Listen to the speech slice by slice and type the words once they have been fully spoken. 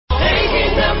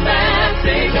Taking the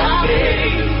message of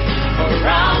faith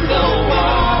around the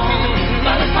world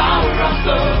by the power of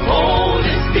the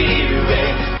Holy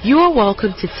Spirit. You are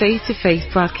welcome to Face to Face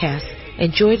broadcast.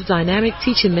 Enjoy the dynamic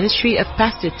teaching ministry of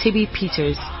Pastor T.B.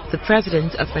 Peters, the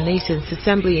president of Renaissance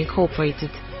Assembly Incorporated.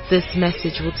 This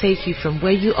message will take you from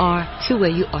where you are to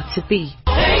where you ought to be.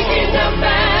 Taking the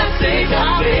message of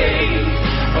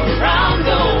faith around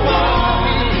the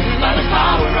world by the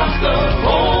power of the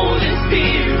Holy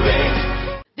Spirit.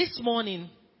 This morning,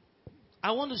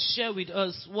 I want to share with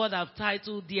us what I've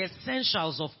titled The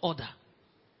Essentials of Order.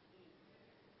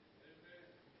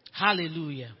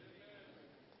 Hallelujah.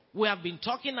 We have been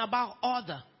talking about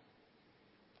order.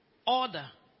 Order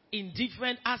in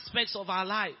different aspects of our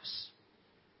lives.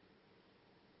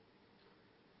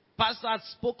 Pastor has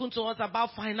spoken to us about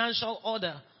financial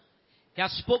order. He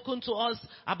has spoken to us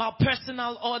about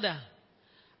personal order.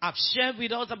 I've shared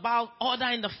with us about order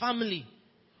in the family.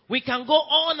 We can go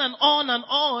on and on and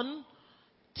on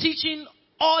teaching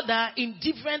order in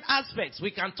different aspects.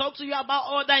 We can talk to you about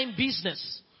order in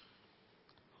business.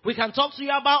 We can talk to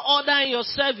you about order in your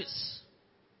service.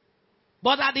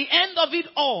 But at the end of it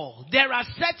all, there are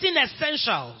certain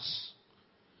essentials.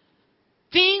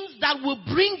 Things that will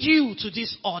bring you to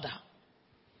this order.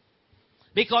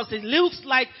 Because it looks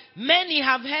like many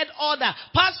have had order.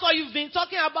 Pastor, you've been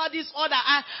talking about this order.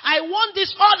 I want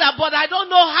this order, but I don't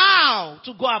know how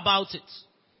to go about it.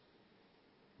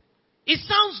 It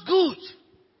sounds good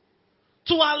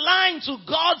to align to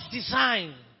God's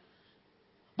design.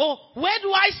 But where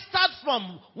do I start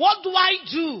from? What do I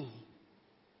do?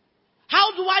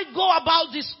 How do I go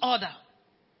about this order?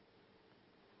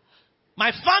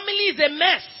 My family is a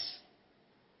mess.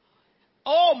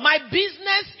 Oh, my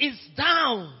business is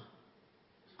down.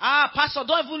 Pastor,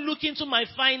 don't even look into my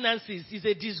finances. It's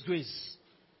a disgrace.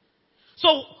 So,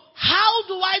 how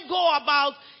do I go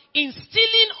about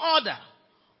instilling order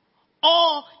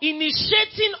or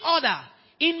initiating order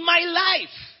in my life?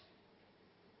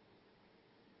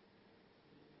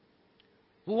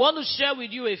 We want to share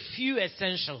with you a few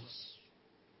essentials.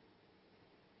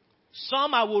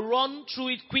 Some I will run through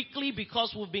it quickly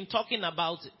because we've been talking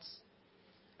about it.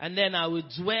 And then I will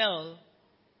dwell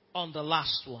on the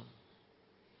last one.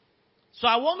 So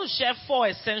I want to share 4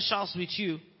 essentials with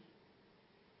you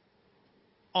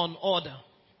on order.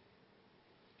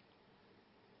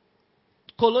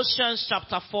 Colossians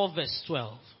chapter 4 verse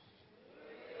 12.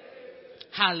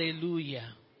 Hallelujah.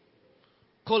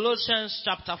 Colossians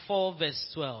chapter 4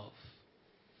 verse 12.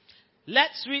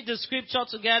 Let's read the scripture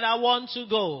together. 1, 2,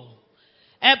 go.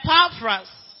 Epaphras,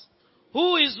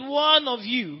 who is one of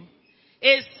you,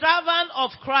 a servant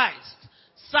of Christ,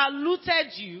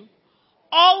 saluted you,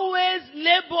 always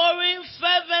laboring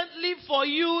fervently for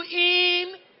you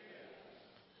in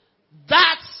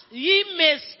that ye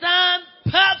may stand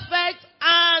perfect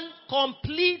and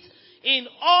complete in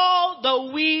all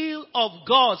the will of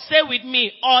God. Say with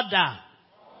me, order.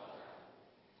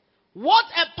 What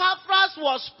Epaphras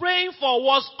was praying for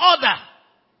was order.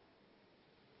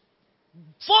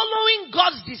 Following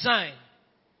God's design.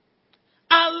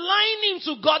 Aligning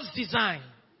to God's design.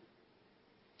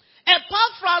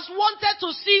 Epaphras wanted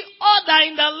to see order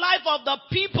in the life of the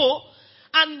people.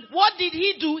 And what did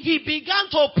he do? He began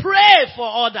to pray for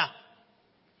order.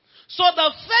 So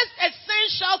the first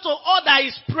essential to order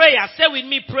is prayer. Say with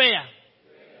me, prayer.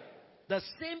 The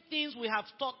same things we have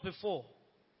taught before.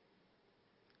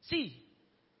 See,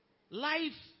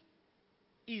 life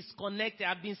is connected.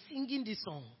 I've been singing this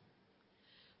song.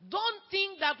 Don't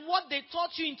think that what they taught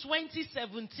you in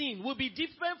 2017 will be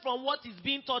different from what is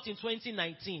being taught in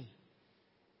 2019.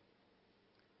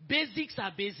 Basics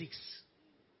are basics.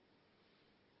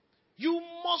 You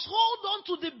must hold on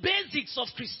to the basics of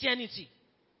Christianity.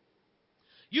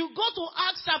 You go to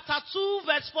Acts chapter 2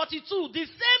 verse 42. The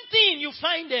same thing you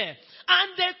find there.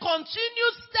 And they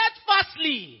continued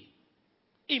steadfastly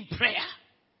in prayer.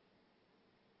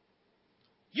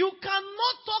 You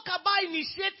cannot talk about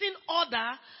initiating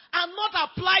order and not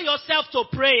apply yourself to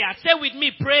prayer. Say with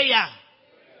me, prayer.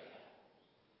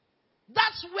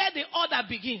 That's where the order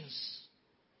begins.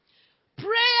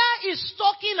 Prayer is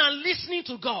talking and listening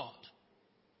to God.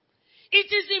 It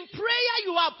is in prayer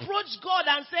you approach God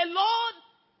and say, Lord,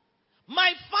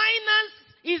 my finance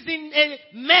is in a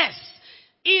mess.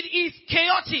 It is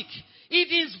chaotic.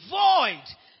 It is void.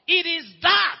 It is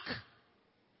dark.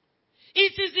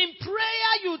 It is in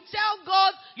prayer you tell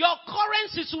God your current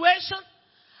situation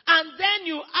and then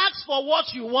you ask for what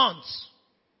you want.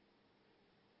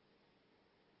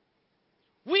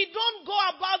 We don't go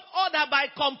about order by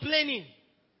complaining.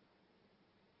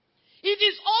 It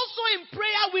is also in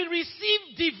prayer we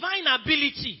receive divine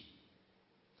ability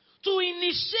to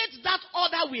initiate that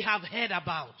order we have heard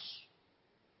about.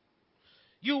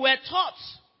 You were taught,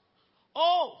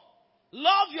 oh,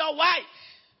 love your wife.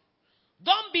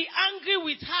 Don't be angry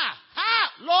with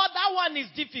her. Lord, that one is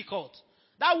difficult.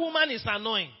 That woman is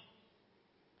annoying.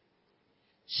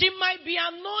 She might be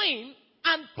annoying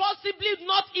and possibly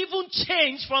not even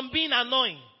change from being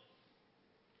annoying.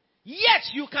 Yet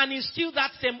you can instill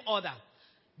that same order.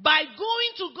 By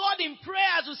going to God in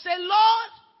prayer to say,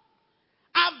 Lord,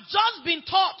 I've just been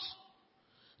taught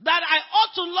that I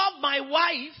ought to love my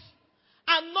wife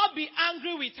and not be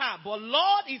angry with her. But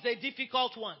Lord is a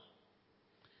difficult one.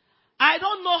 I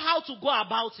don't know how to go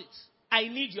about it. I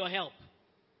need your help.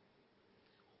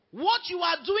 What you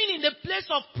are doing in the place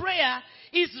of prayer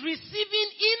is receiving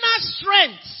inner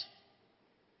strength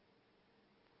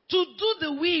to do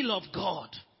the will of God.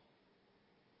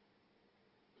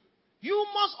 You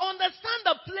must understand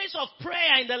the place of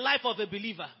prayer in the life of a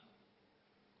believer.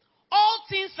 All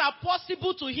things are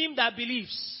possible to him that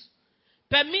believes.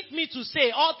 Permit me to say,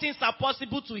 all things are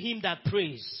possible to him that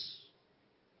prays.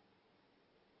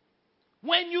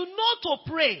 When you know to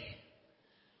pray,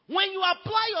 when you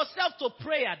apply yourself to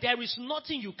prayer, there is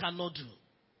nothing you cannot do.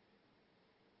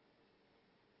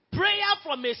 Prayer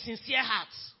from a sincere heart.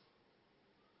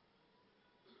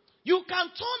 You can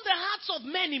turn the hearts of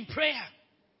men in prayer.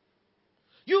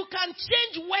 You can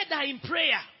change weather in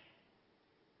prayer.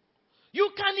 You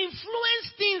can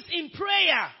influence things in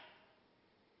prayer.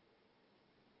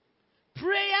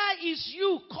 Prayer is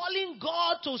you calling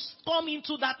God to come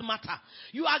into that matter.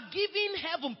 You are giving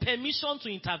heaven permission to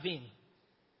intervene.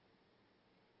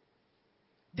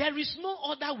 There is no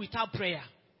order without prayer.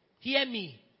 Hear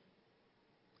me.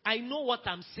 I know what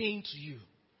I'm saying to you.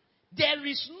 There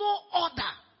is no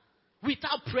order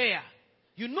without prayer.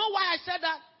 You know why I said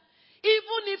that?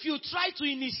 Even if you try to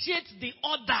initiate the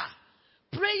order,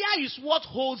 prayer is what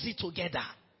holds it together.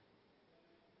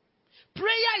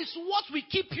 Prayer is what will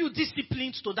keep you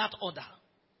disciplined to that order.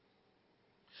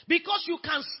 Because you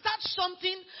can start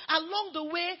something, along the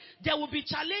way, there will be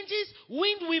challenges,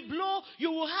 wind will blow, you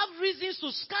will have reasons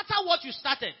to scatter what you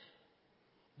started.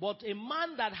 But a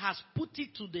man that has put it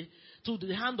to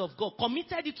the hand of God,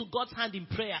 committed it to God's hand in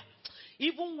prayer,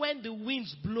 even when the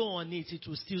winds blow on it, it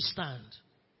will still stand.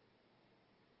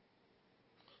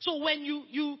 So when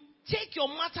you take your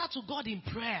matter to God in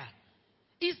prayer,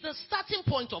 it's the starting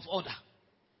point of order.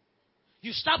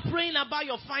 You start praying about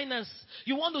your finance.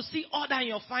 You want to see order in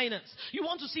your finance. You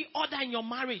want to see order in your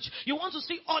marriage. You want to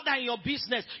see order in your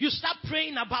business. You start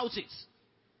praying about it.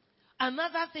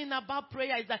 Another thing about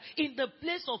prayer is that in the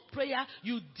place of prayer,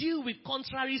 you deal with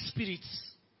contrary spirits.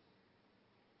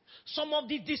 Some of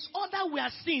the disorder we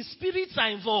are seeing, spirits are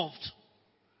involved.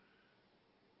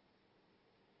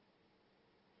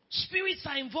 Spirits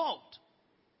are involved.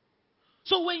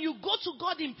 So when you go to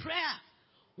God in prayer,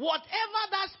 whatever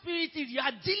that spirit is, you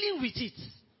are dealing with it.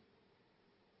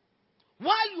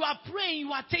 While you are praying,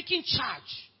 you are taking charge.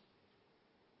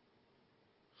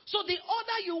 So the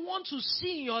order you want to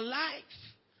see in your life,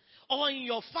 or in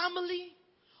your family,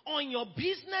 or in your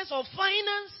business or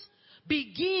finance,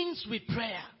 begins with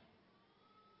prayer.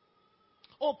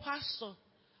 Oh, Pastor,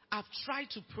 I've tried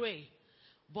to pray,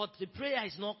 but the prayer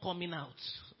is not coming out.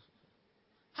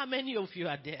 How many of you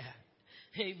are there?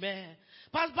 Amen.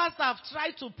 Pastor, I've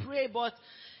tried to pray, but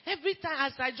every time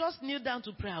as I just kneel down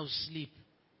to pray, I'll sleep.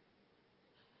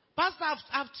 Pastor,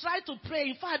 I've tried to pray.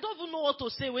 In fact, I don't even know what to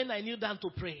say when I kneel down to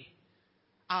pray.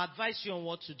 I'll advise you on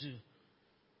what to do.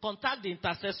 Contact the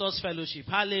Intercessors Fellowship.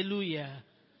 Hallelujah.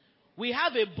 We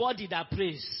have a body that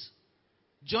prays.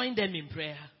 Join them in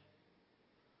prayer.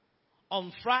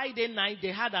 On Friday night,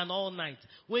 they had an all night.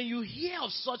 When you hear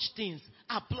of such things,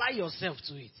 apply yourself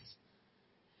to it.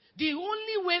 The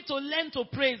only way to learn to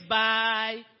pray is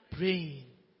by praying.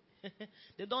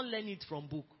 They don't learn it from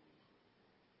book.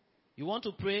 You want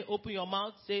to pray, open your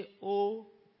mouth, say, oh,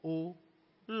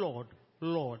 Lord,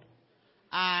 Lord,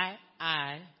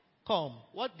 I come.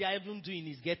 What they are even doing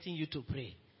is getting you to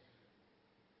pray.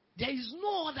 There is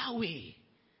no other way.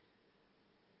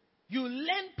 You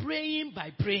learn praying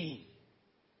by praying.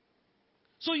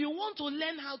 So you want to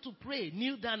learn how to pray.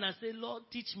 Kneel down and say, Lord,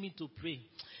 teach me to pray.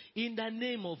 In the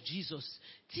name of Jesus,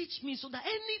 teach me so that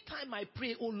anytime I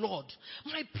pray, oh Lord,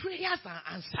 my prayers are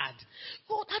answered.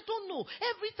 God, I don't know.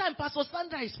 Every time Pastor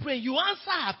Sandra is praying, you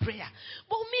answer her prayer.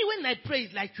 But me, when I pray,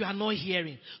 it's like you are not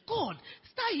hearing. God,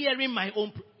 start hearing my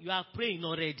own. You are praying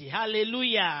already.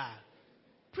 Hallelujah.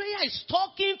 Prayer is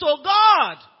talking to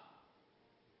God.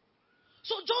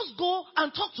 So just go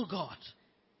and talk to God.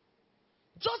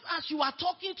 Just as you are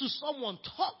talking to someone,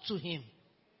 talk to him.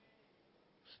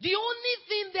 The only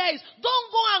thing there is,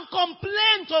 don't go and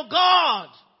complain to God.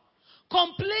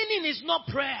 Complaining is not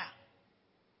prayer.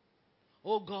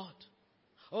 Oh God.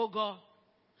 Oh God.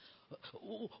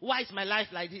 Why is my life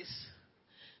like this?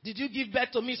 Did you give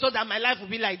birth to me so that my life will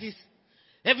be like this?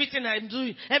 Everything I'm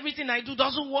doing, everything I do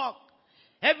doesn't work.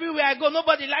 Everywhere I go,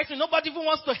 nobody likes me. Nobody even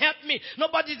wants to help me.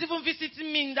 Nobody's even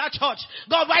visiting me in that church.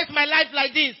 God, why is my life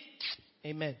like this?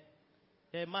 Amen.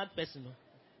 You're a mad person. No?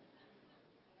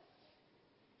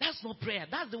 That's not prayer.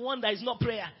 That's the one that is not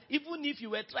prayer. Even if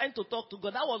you were trying to talk to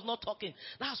God, that was not talking.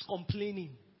 That's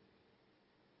complaining.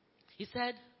 He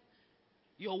said,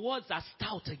 your words are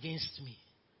stout against me.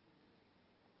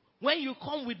 When you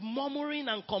come with murmuring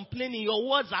and complaining, your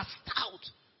words are stout.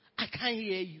 I can't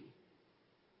hear you.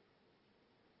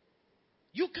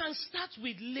 You can start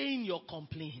with laying your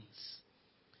complaints.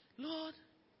 Lord,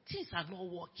 things are not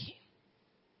working.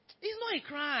 It's not a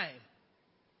crime.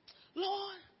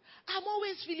 Lord, I'm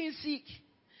always feeling sick.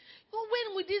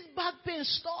 When will this back pain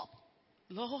stop?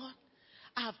 Lord,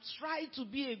 I've tried to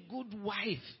be a good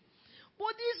wife.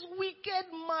 But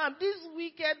this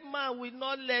wicked man will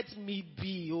not let me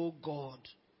be, oh God.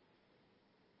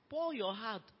 Pour your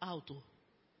heart out. Oh.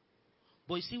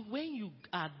 But you see, when you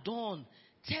are done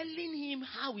telling him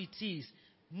how it is,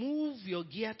 move your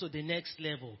gear to the next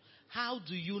level. How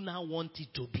do you now want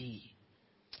it to be?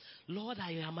 Lord,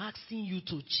 I am asking you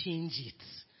to change it.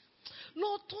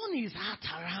 Lord, turn his heart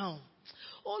around.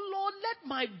 Oh Lord, let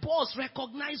my boss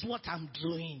recognize what I'm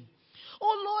doing.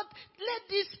 Oh Lord, let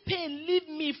this pain leave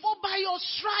me, for by your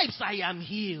stripes I am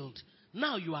healed.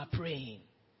 Now you are praying.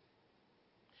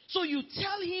 So you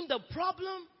tell him the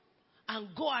problem and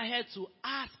go ahead to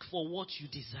ask for what you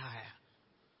desire.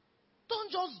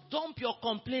 Don't just dump your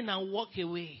complaint and walk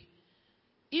away.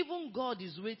 Even God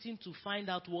is waiting to find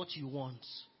out what you want.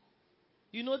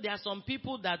 You know, there are some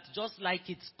people that just like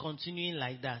it continuing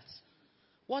like that.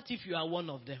 What if you are one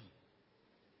of them?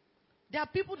 There are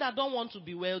people that don't want to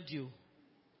be well-due.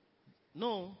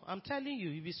 No, I'm telling you,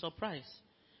 you'll be surprised.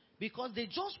 Because they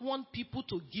just want people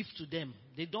to give to them.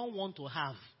 They don't want to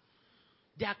have.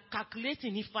 They are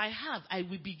calculating, if I have, I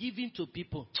will be giving to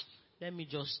people. Let me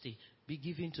just stay. Be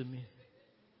giving to me.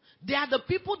 They are the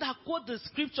people that quote the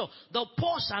scripture, the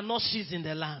poor shall not cease in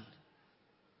the land.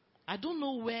 I don't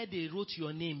know where they wrote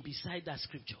your name beside that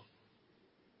scripture.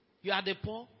 You are the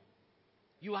poor.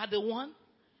 You are the one.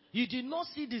 You did not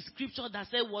see the scripture that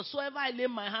said, whatsoever I lay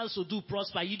my hands to do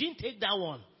prosper. You didn't take that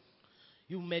one.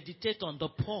 You meditate on the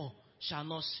poor shall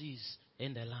not cease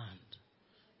in the land.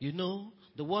 You know,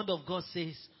 the word of God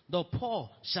says, the poor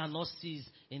shall not cease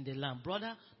in the land.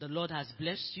 Brother, the Lord has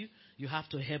blessed you. You have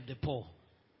to help the poor.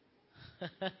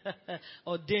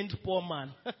 Ordained poor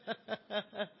man.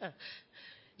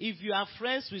 If you are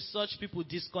friends with such people,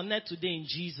 disconnect today in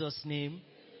Jesus' name.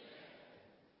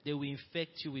 They will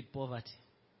infect you with poverty.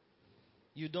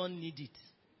 You don't need it.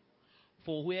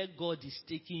 For where God is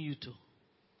taking you to,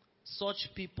 such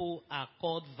people are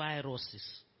called viruses.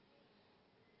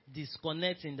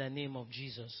 Disconnect in the name of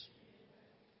Jesus.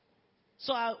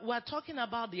 So we're talking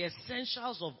about the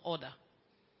essentials of order.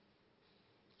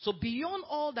 So beyond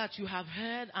all that you have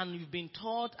heard and you've been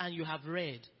taught and you have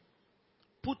read,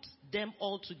 put them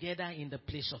all together in the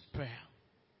place of prayer.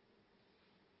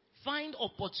 Find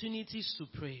opportunities to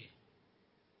pray.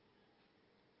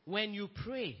 When you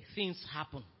pray, things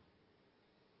happen.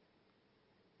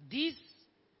 This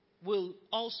will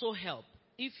also help.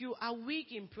 If you are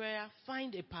weak in prayer,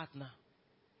 find a partner.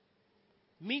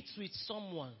 Meet with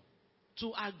someone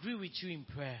to agree with you in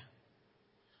prayer.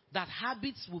 That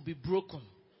habits will be broken.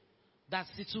 That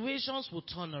situations will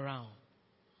turn around.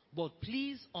 But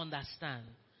please understand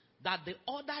that the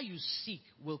order you seek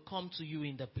will come to you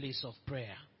in the place of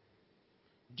prayer.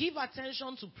 Give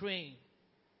attention to praying.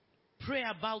 Pray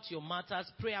about your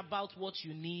matters. Pray about what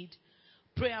you need.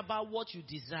 Pray about what you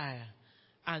desire.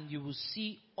 And you will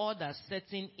see order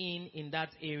setting in that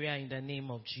area in the name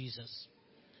of Jesus.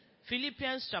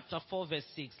 Philippians chapter 4 verse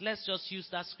 6. Let's just use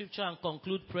that scripture and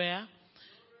conclude prayer.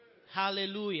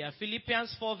 Hallelujah.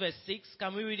 Philippians 4 verse 6.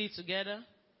 Can we read it together?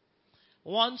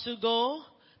 1, 2, go.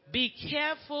 Be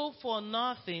careful for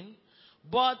nothing,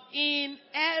 but in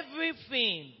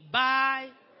everything by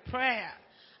prayer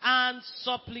and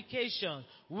supplication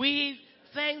with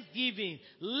thanksgiving,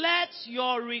 let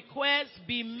your requests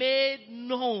be made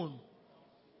known.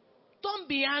 Don't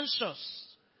be anxious.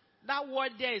 That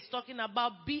word there is talking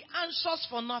about be anxious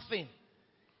for nothing.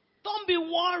 Don't be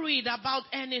worried about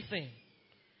anything.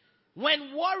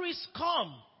 When worries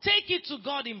come, take it to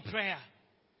God in prayer.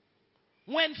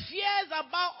 When fears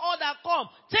about all that come,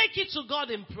 take it to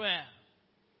God in prayer.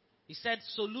 He said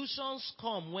solutions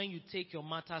come when you take your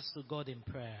matters to God in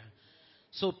prayer.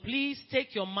 So please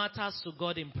take your matters to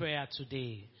God in prayer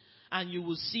today. And you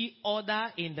will see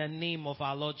order in the name of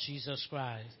our Lord Jesus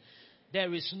Christ.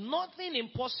 There is nothing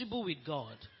impossible with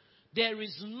God. There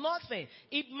is nothing.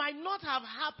 It might not have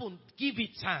happened. Give it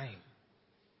time.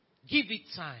 Give it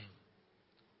time.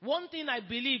 One thing I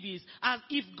believe is, as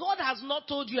if God has not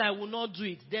told you I will not do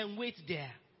it, then wait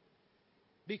there.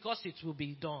 Because it will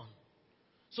be done.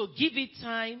 So give it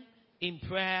time in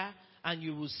prayer and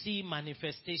you will see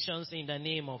manifestations in the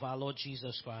name of our Lord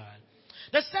Jesus Christ.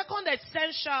 The second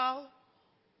essential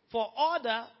for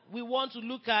order we want to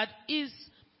look at is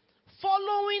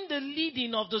following the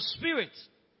leading of the Spirit.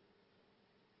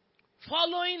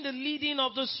 Following the leading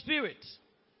of the Spirit.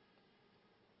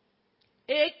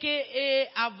 AKA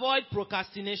avoid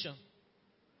procrastination.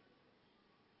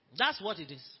 That's what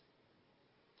it is.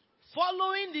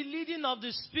 Following the leading of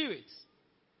the Spirit.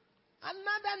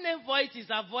 Another name for it is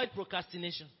avoid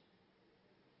procrastination.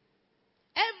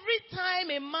 Every time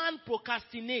a man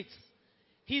procrastinates,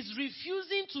 he's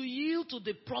refusing to yield to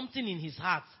the prompting in his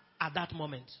heart at that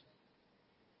moment.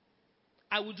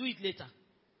 I will do it later.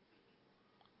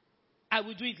 I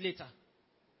will do it later.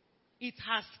 It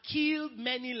has killed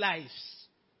many lives.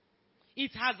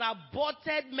 It has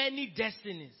aborted many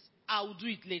destinies. I will do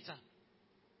it later.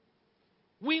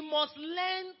 We must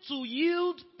learn to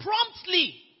yield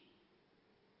promptly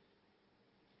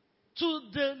to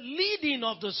the leading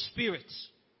of the Spirit.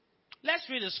 Let's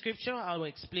read the scripture. I will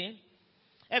explain.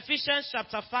 Ephesians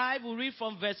chapter 5, we'll read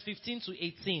from verse 15 to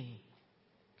 18.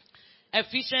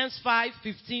 Ephesians 5,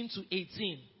 15 to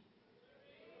 18.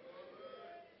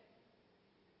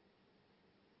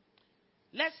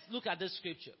 Let's look at this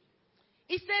scripture.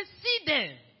 It says, see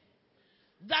then,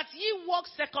 that ye walk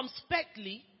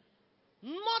circumspectly,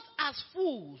 not as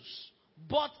fools,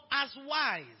 but as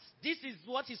wise. This is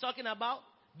what he's talking about.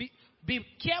 Be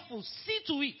careful, see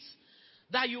to it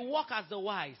that you walk as the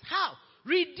wise. How?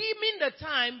 Redeeming the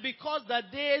time because the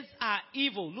days are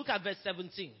evil. Look at verse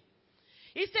 17.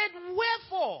 He said,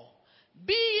 wherefore,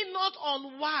 be ye not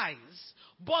unwise,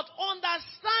 but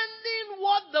understanding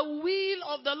what the will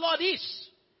of the Lord is.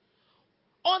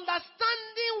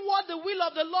 Understanding what the will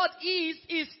of the Lord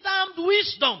is termed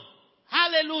wisdom.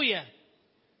 Hallelujah.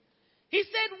 He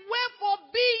said, wherefore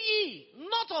be ye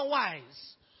not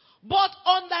unwise, but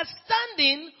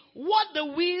understanding what the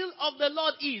will of the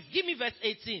Lord is. Give me verse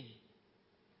 18.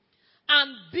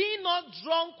 And be not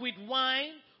drunk with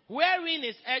wine, wherein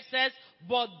is excess,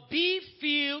 but be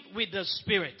filled with the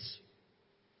Spirit.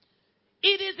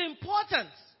 It is important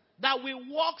that we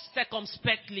walk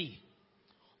circumspectly,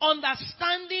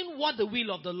 understanding what the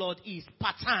will of the Lord is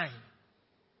part time.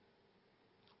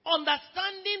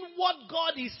 Understanding what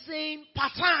God is saying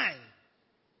part time.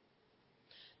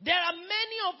 There are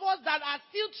many of us that are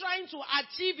still trying to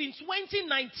achieve in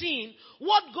 2019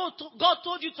 what God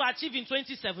told you to achieve in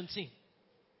 2017.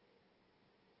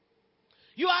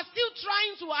 You are still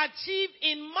trying to achieve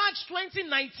in March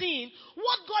 2019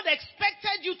 what God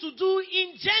expected you to do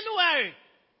in January.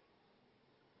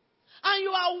 And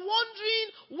you are wondering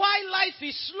why life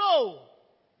is slow.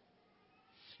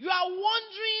 You are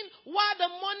wondering why the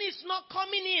money is not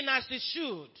coming in as it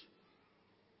should.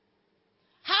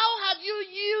 How have you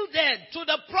yielded to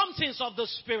the promptings of the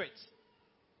Spirit?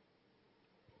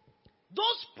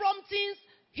 Those promptings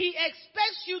He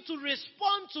expects you to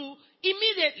respond to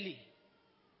immediately.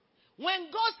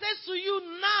 When God says to you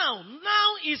now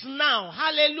is now.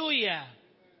 Hallelujah.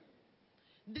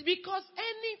 Because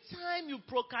anytime you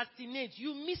procrastinate,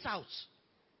 you miss out.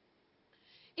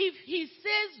 If He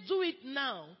says do it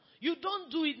now, you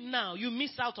don't do it now, you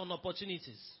miss out on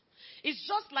opportunities. It's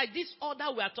just like this order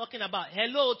we are talking about.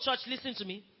 Hello, church, listen to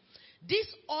me. This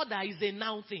order is a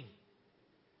now thing.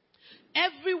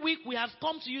 Every week we have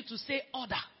come to you to say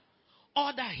order.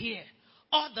 Order here,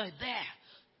 order there.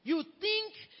 You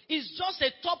think it's just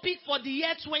a topic for the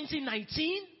year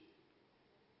 2019?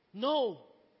 No.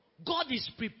 God is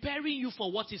preparing you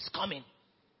for what is coming.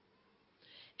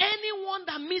 Anyone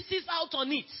that misses out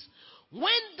on it,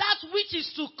 when that which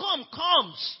is to come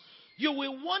comes, you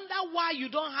will wonder why you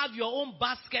don't have your own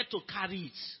basket to carry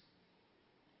it.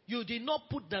 You did not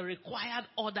put the required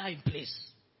order in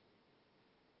place.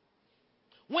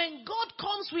 When God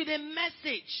comes with a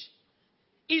message,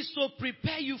 it's to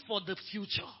prepare you for the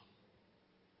future.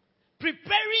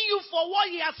 Preparing you for what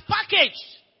He has packaged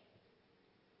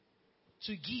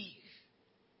to give.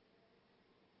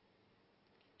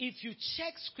 If you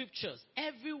check scriptures,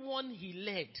 everyone He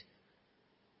led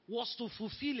was to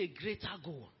fulfill a greater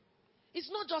goal. It's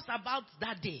not just about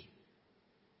that day.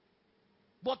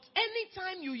 But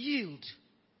anytime you yield,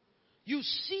 you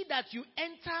see that you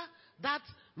enter that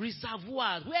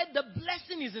reservoir where the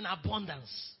blessing is in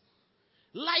abundance.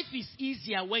 Life is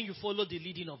easier when you follow the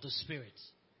leading of the Spirit.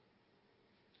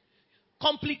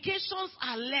 Complications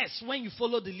are less when you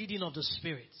follow the leading of the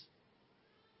Spirit.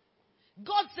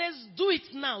 God says, do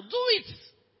it now. Do it.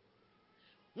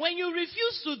 When you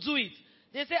refuse to do it,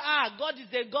 they say, God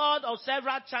is a God of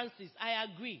several chances. I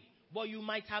agree. But you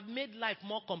might have made life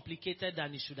more complicated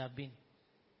than it should have been.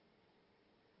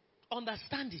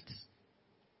 Understand it.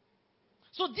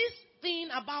 So this thing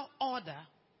about order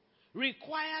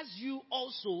requires you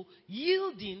also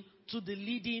yielding to the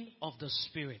leading of the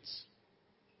Spirit.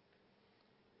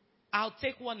 I'll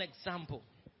take one example.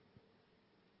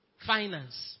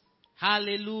 Finance.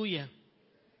 Hallelujah.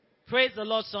 Praise the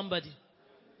Lord, somebody.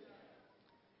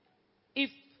 If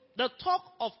the talk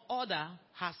of order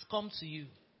has come to you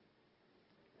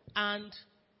and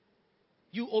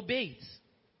you obey it,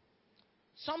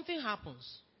 something happens.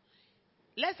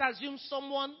 Let's assume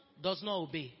someone does not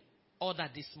obey order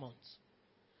this month.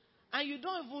 And you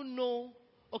don't even know.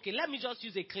 Okay, let me just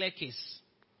use a clear case.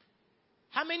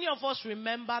 How many of us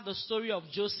remember the story of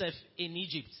Joseph in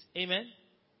Egypt? Amen?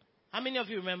 How many of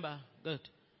you remember? Good.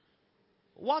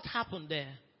 What happened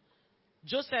there?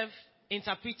 Joseph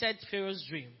interpreted Pharaoh's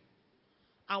dream.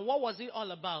 And what was it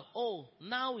all about? Oh,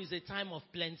 now is a time of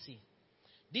plenty.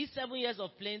 These 7 years of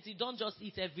plenty, don't just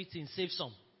eat everything, save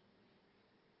some.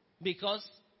 Because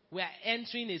we are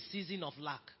entering a season of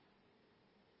lack.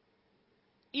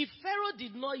 If Pharaoh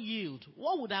did not yield,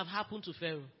 what would have happened to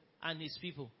Pharaoh and his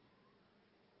people?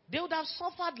 They would have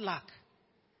suffered lack.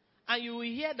 And you will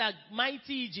hear that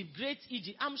mighty Egypt, great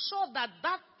Egypt. I'm sure that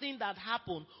that thing that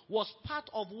happened was part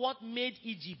of what made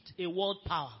Egypt a world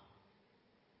power.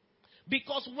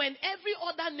 Because when every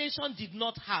other nation did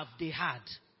not have, they had.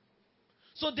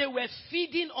 So they were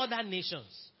feeding other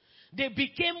nations. They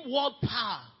became world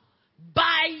power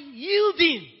by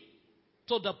yielding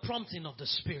to the prompting of the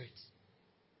Spirit.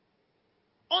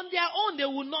 On their own, they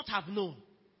would not have known.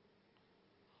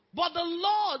 But the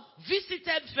Lord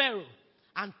visited Pharaoh.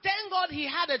 And thank God he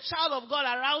had a child of God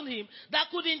around him that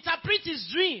could interpret his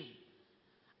dream.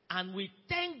 And we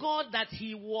thank God that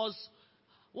he was,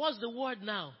 what's the word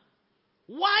now?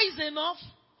 Wise enough,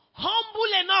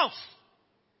 humble enough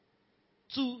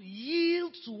to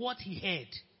yield to what he heard.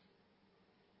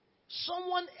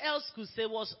 Someone else could say,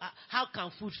 how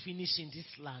can food finish in this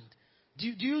land? Do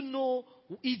you know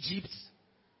Egypt?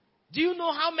 Do you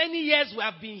know how many years we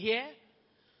have been here?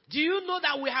 Do you know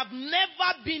that we have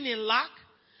never been in lack?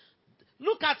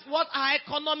 Look at what our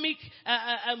economic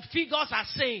figures are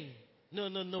saying.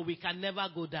 No, we can never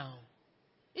go down.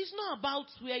 It's not about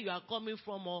where you are coming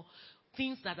from or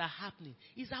things that are happening.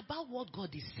 It's about what God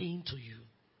is saying to you.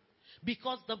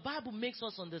 Because the Bible makes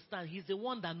us understand He's the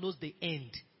one that knows the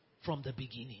end from the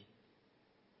beginning.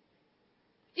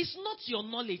 It's not your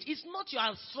knowledge. It's not your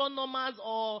astronomers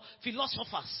or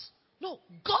philosophers. No,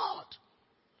 God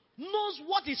knows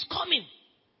what is coming.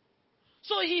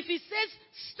 So if He says,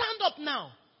 stand up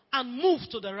now and move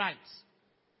to the right,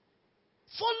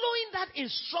 following that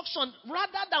instruction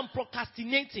rather than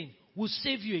procrastinating will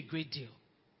save you a great deal.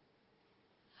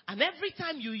 And every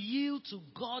time you yield to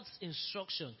God's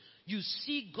instruction, you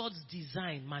see God's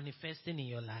design manifesting in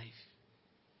your life.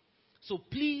 So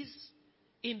please,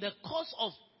 in the course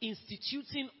of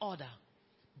instituting order,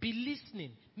 be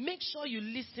listening. Make sure you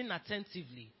listen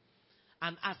attentively.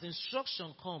 And as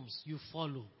instruction comes, you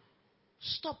follow.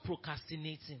 Stop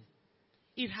procrastinating.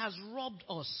 It has robbed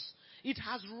us. It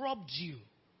has robbed you.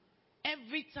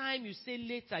 Every time you say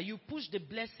later, you push the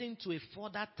blessing to a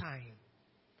further time.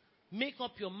 Make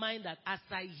up your mind that as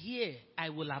I hear, I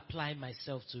will apply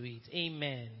myself to it.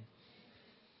 Amen.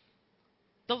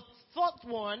 The fourth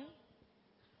one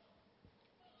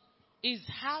is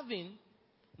having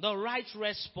the right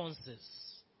responses.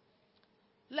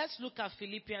 Let's look at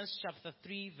Philippians chapter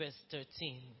 3, verse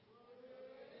 13.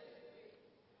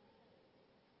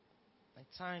 My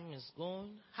time is gone.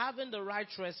 Having the right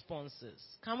responses.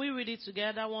 Can we read it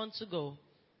together? 1 to go.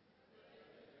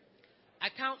 I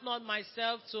count not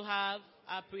myself to have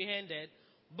apprehended,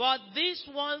 but this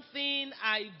one thing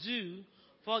I do,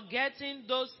 forgetting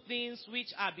those things which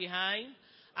are behind,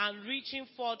 and reaching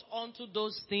forth unto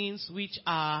those things which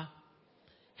are.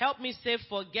 Help me say,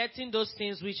 forgetting those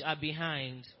things which are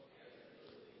behind.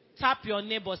 Tap your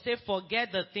neighbor, say, forget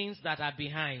the things that are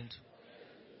behind.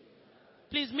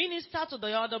 Please minister to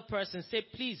the other person. Say,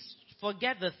 please,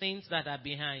 forget the things that are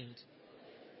behind.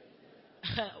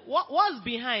 What's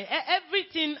behind?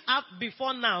 Everything up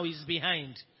before now is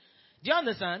behind. Do you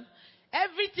understand?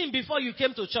 Everything before you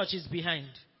came to church is behind.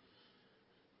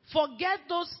 Forget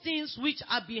those things which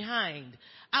are behind.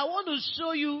 I want to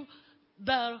show you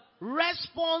the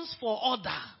response for order.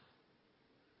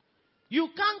 You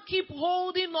can't keep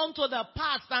holding on to the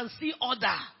past and see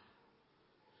order.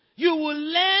 You will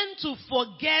learn to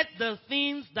forget the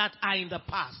things that are in the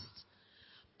past.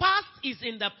 Past is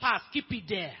in the past. Keep it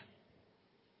there.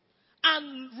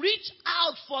 And reach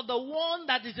out for the one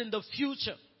that is in the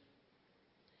future.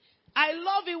 I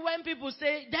love it when people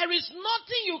say, there is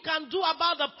nothing you can do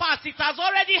about the past. It has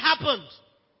already happened.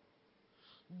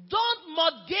 Don't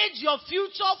mortgage your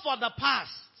future for the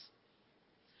past.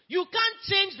 You can't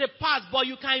change the past, but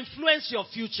you can influence your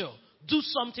future. Do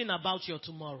something about your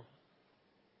tomorrow.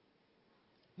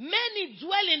 Many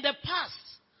dwell in the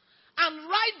past, and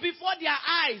right before their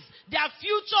eyes, their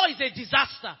future is a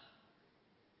disaster.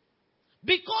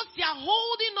 Because they are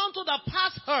holding on to the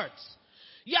past hurts.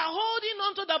 You are holding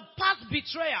on to the past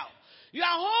betrayal. You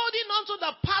are holding on to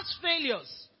the past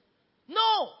failures.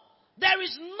 No, there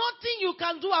is nothing you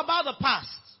can do about the past.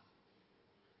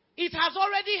 It has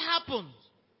already happened.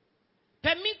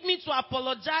 Permit me to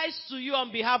apologize to you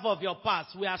on behalf of your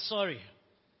past. We are sorry.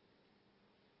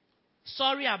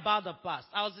 Sorry about the past.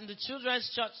 I was in the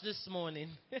children's church this morning.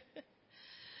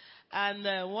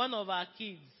 And one of our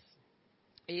kids,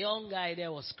 a young guy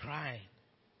there, was crying.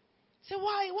 I said,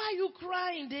 why are you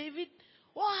crying, David?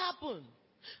 What happened?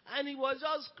 And he was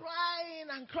just crying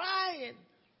and crying.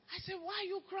 I said, why are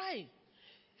you crying?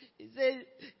 He said,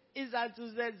 it's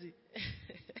Antuzezi.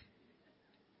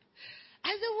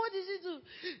 I said, what did he do?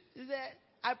 He said,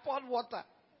 I poured water.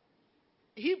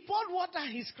 He poured water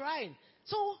and he's crying.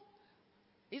 So,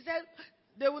 he said,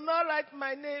 they will not write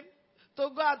my name to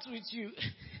go out with you.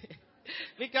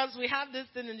 Because we have this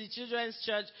thing in the children's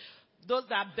church. Those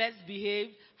that best behave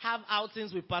have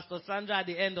outings with Pastor Sandra at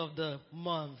the end of the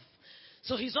month.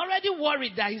 So he's already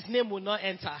worried that his name will not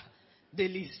enter the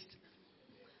list.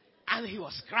 And he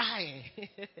was crying.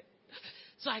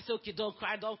 So I said, okay, don't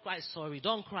cry, sorry,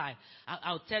 don't cry.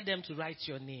 I'll tell them to write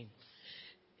your name.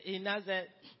 He now said,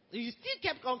 you still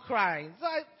kept on crying. So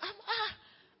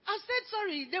I said,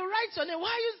 sorry, they will write your name. Why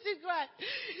are you still crying?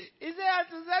 He said,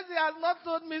 Antuzezi has not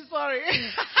told me sorry.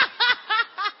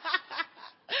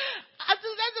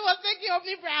 Antuzezi was taking up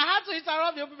me prayer. I had to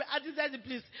interrupt you. Antuzezi,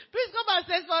 please come and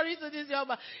say sorry to this young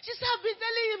man. She said, I've been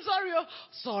telling him sorry.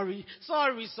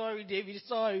 Oh, sorry, David,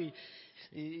 sorry.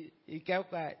 He kept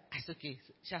quiet. I said, okay,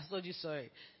 she has told you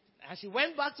sorry. And she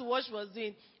went back to what she was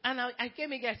doing. And I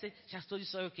came again. I said, she has told you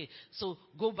sorry. Okay, so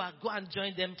go back, go and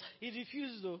join them. He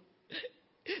refused though.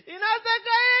 He now said,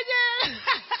 cry again.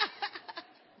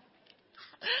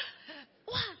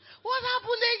 What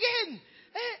happened again?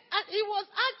 And he was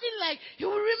acting like he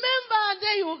will remember and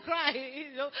then he will cry.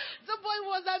 You know, the boy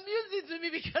was amusing to me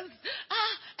because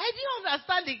I didn't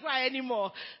understand the cry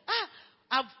anymore.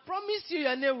 I've promised you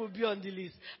your name will be on the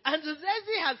list. And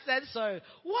Zezi has said sorry.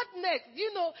 What next?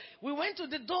 You know, we went to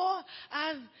the door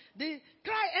and the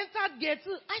cry entered gate 2.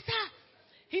 I said,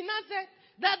 he now said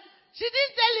that she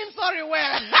didn't tell him sorry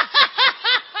well.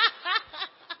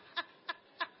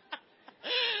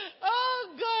 Oh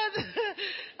God.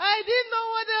 I didn't know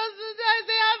what else to say.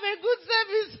 They have a good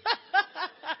service.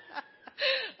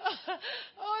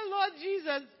 Oh Lord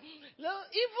Jesus.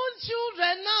 Even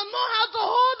children now know how to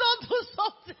hold on to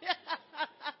something.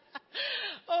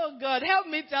 Oh God, help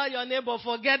me tell your neighbor,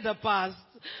 forget the past.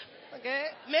 Okay?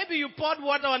 Maybe you poured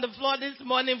water on the floor this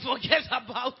morning, forget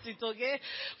about it, okay?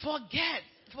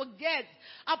 Forget.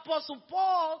 Apostle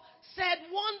Paul said,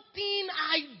 one thing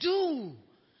I do.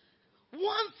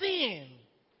 One thing.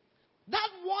 That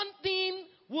one thing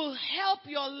will help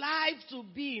your life to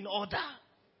be in order.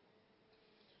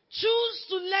 Choose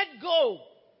to let go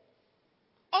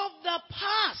of the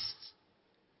past.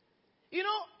 You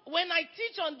know, when I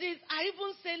teach on this, I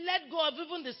even say let go of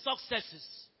even the successes.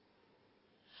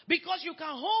 Because you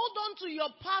can hold on to your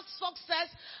past success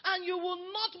and you will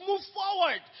not move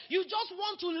forward. You just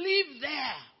want to live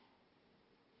there.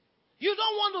 You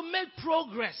don't want to make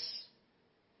progress.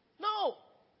 No.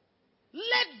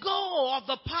 Let go of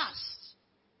the past.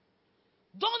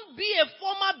 Don't be a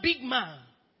former big man.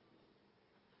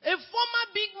 A former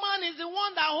big man is the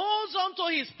one that holds on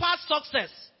to his past success.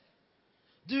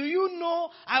 Do you know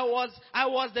I was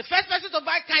the first person to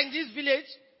buy car in this village?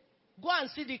 Go and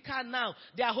see the car now.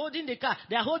 They are holding the car.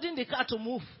 They are holding the car to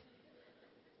move.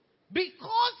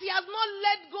 Because he has not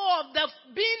let go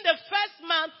of being the first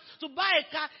man to buy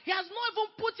a car. He has not even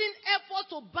put in effort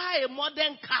to buy a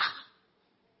modern car.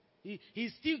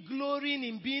 He's still glorying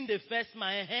in being the first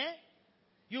man.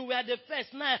 You were the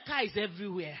first. Now a car is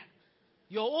everywhere.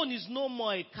 Your own is no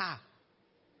more a car.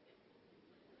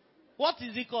 What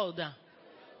is it called now?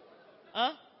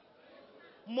 Huh?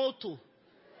 motor.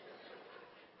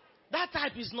 That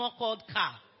type is not called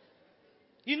car.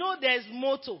 You know there's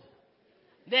motor.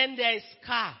 Then there's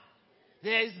car.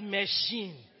 There's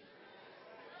machine.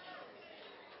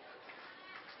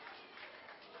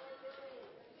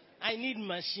 I need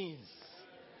machines.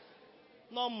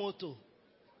 Not motor.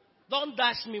 Don't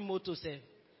dash me motor, sir.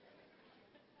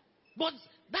 But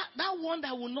that one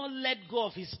that will not let go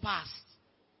of his past.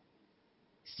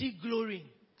 Still glorying.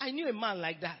 I knew a man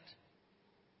like that.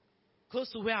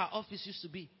 Close to where our office used to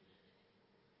be.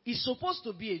 He's supposed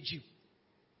to be a Jew.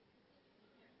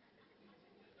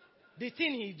 The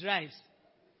thing he drives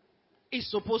is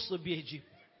supposed to be a Jeep.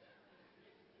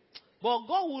 But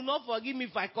God will not forgive me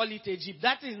if I call it a Jeep.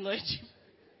 That is not a Jeep.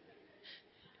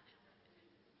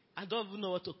 I don't even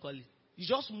know what to call it. He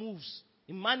just moves.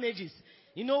 He manages.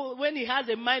 You know, when he has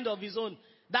a mind of his own,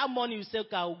 that morning you say,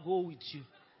 okay, I'll go with you.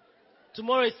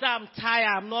 Tomorrow you say, I'm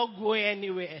tired. I'm not going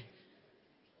anywhere.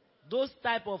 Those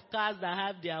type of cars that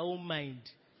have their own mind.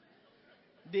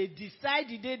 They decide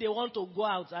the day they want to go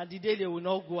out and the day they will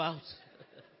not go out.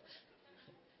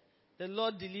 The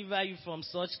Lord deliver you from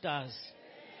such cars.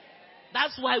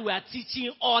 That's why we are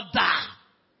teaching order.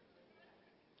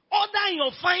 Order in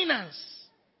your finance.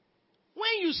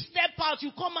 When you step out,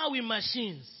 you come out with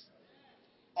machines.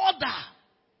 Order.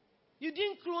 You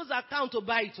didn't close account to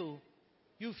buy it. Oh.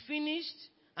 You finished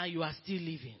and you are still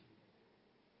living.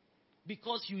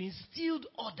 Because you instilled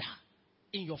order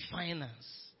in your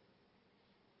finance.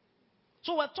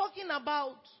 So we're talking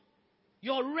about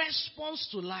your response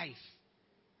to life.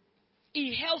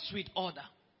 It helps with order.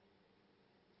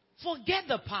 Forget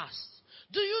the past.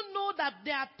 Do you know that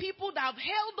there are people that have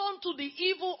held on to the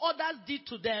evil others did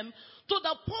to them to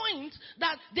the point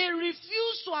that they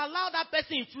refuse to allow that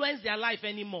person influence their life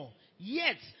anymore?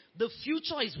 Yet, the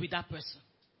future is with that person.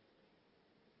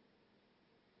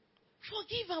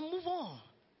 Forgive and move on.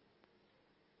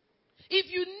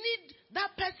 If you need that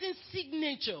person's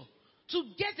signature to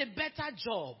get a better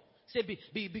job, say, do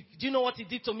you know what he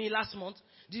did to me last month?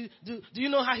 Do you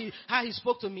know how he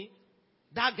spoke to me?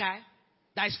 That guy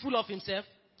that is full of himself.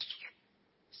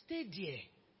 Stay there.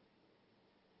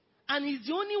 And he's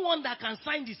the only one that can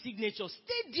sign the signature.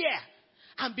 Stay there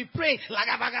and be praying.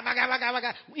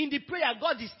 In the prayer,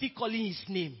 God is still calling his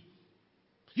name.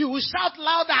 You will shout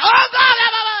louder. Oh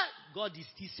God! God is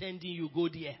still sending you. Go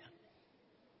there.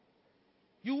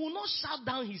 You will not shout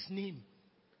down his name.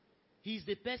 He is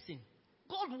the person.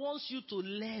 God wants you to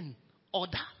learn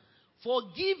order.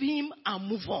 Forgive him and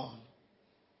move on.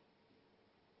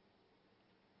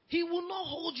 He will not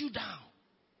hold you down.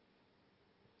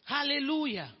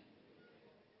 Hallelujah.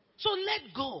 So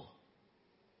let go.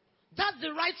 That's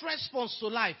the right response to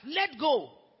life. Let go.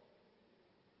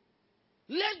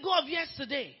 Let go of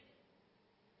yesterday.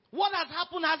 What has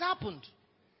happened has happened.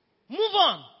 Move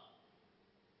on.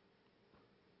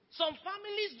 Some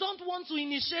families don't want to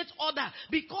initiate order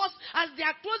because as they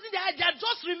are closing their eyes, they are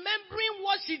just remembering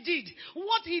what she did,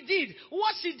 what he did,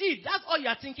 what she did. That's all you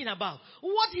are thinking about.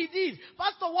 What he did.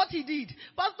 Pastor, what he did.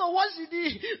 Pastor, what she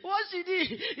did. What she did.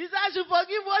 He said, I should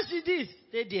forgive what she did.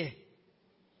 Stay there.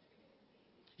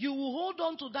 You will hold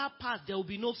on to that path. There will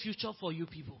be no future for you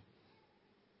people.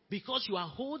 Because you are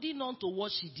holding on to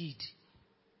what she did.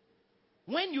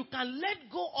 When you can let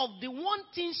go of the one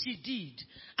thing she did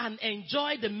and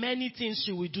enjoy the many things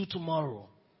she will do tomorrow.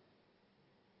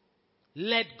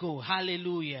 Let go.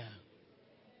 Hallelujah.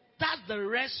 That's the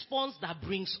response that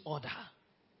brings order.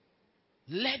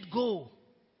 Let go.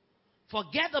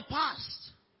 Forget the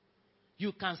past.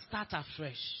 You can start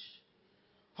afresh.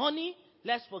 Honey,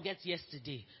 let's forget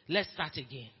yesterday. Let's start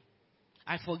again.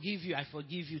 I forgive you. I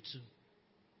forgive you too.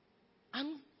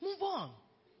 And move on.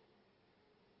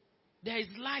 There is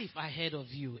life ahead of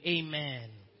you. Amen.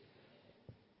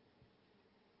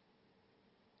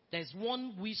 There's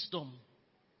one wisdom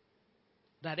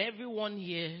that everyone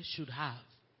here should have.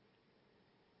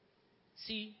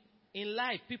 See, in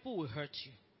life, people will hurt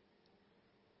you.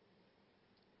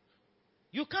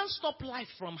 You can't stop life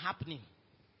from happening.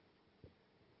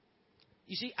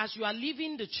 You see, as you are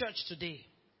leaving the church today,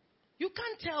 you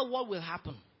can't tell what will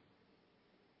happen.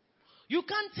 You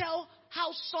can't tell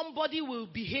how somebody will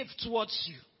behave towards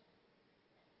you.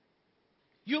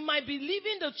 You might be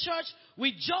leaving the church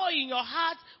with joy in your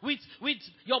heart, with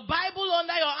your Bible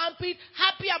under your armpit,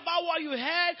 happy about what you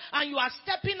heard, and you are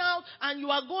stepping out and you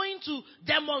are going to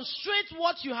demonstrate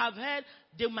what you have heard.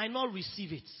 They might not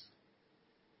receive it.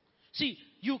 See,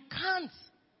 you can't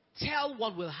tell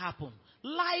what will happen.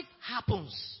 Life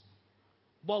happens.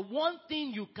 But one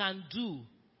thing you can do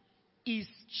is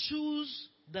choose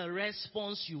the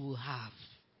response you will have.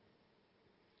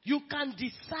 You can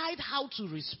decide how to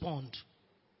respond.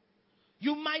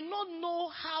 You might not know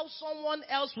how someone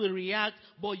else will react,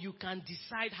 but you can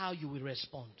decide how you will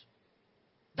respond.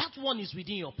 That one is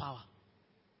within your power.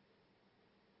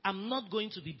 I'm not going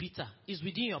to be bitter. It's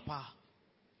within your power.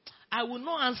 I will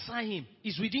not answer him.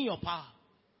 It's within your power.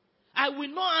 I will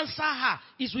not answer her.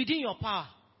 It's within your power.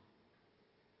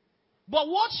 But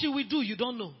what she will do, you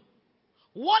don't know.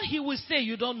 What he will say,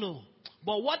 you don't know.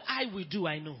 But what I will do,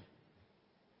 I know.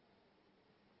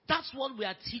 That's what we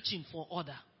are teaching for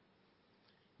order.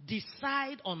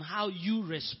 Decide on how you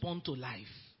respond to life.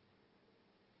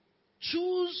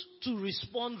 Choose to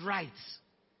respond right.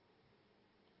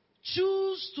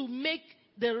 Choose to make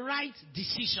the right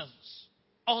decisions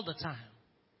all the time.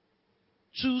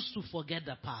 Choose to forget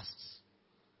the past.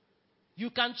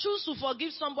 You can choose to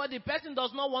forgive somebody. The person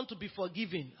does not want to be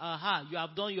forgiven. You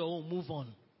have done your own. Move on.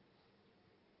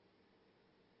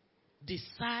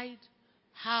 Decide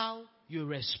how you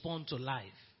respond to life.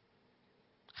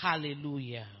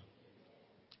 Hallelujah.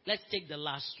 Let's take the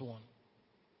last one.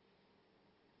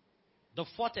 The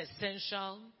fourth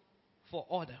essential for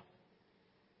order.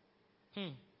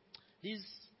 This,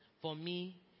 for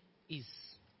me, is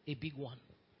a big one.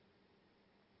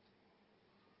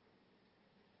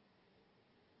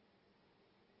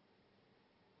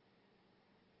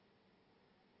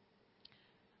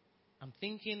 I'm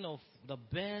thinking of the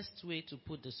best way to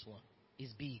put this one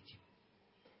is big.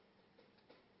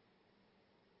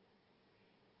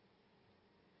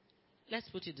 Let's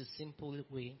put it the simple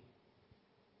way.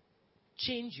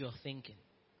 Change your thinking.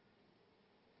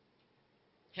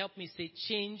 Help me say,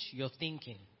 change your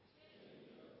thinking.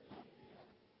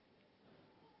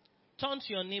 Turn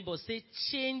to your neighbor, say,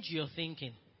 change your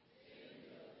thinking.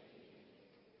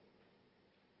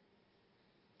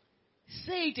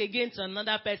 Say it again to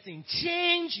another person.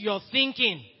 Change your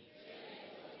thinking.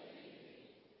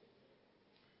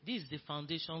 This is the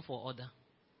foundation for order.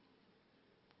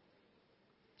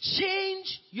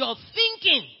 Change your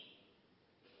thinking.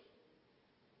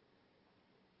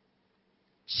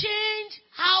 Change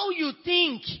how you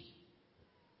think.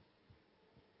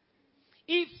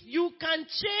 If you can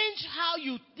change how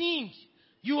you think,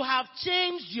 you have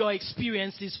changed your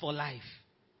experiences for life.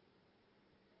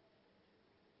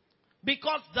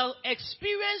 Because the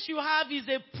experience you have is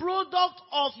a product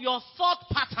of your thought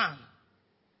pattern.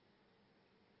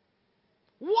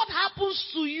 What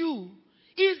happens to you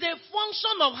is a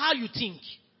function of how you think.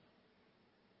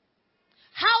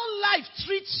 How life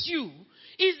treats you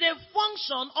is a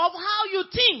function of how you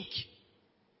think.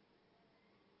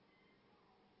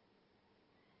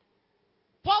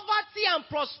 Poverty and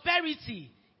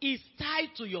prosperity is tied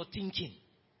to your thinking.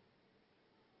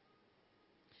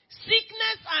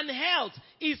 Sickness and health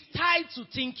is tied to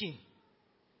thinking.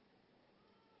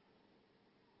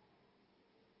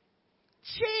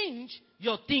 Change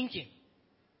your thinking.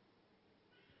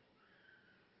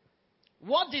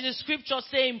 What did the scripture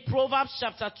say in Proverbs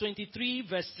chapter 23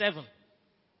 verse 7?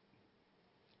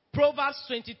 Proverbs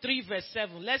 23 verse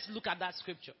 7. Let's look at that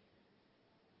scripture.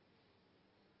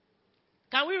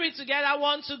 Can we read together?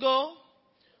 Want to go?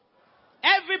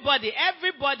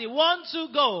 Everybody, want to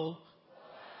go?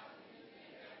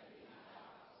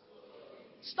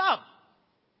 Stop.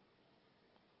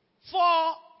 For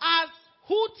as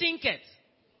who thinketh?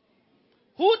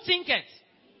 Who thinketh?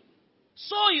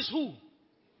 So is who?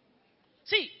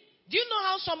 See, do you know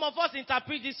how some of us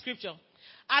interpret this scripture?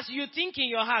 As you think in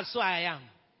your heart, so I am.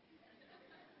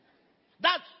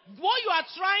 That what you are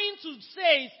trying to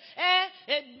say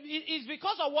is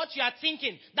because of what you are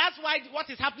thinking. That's why what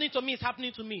is happening to me is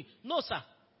happening to me. No, sir.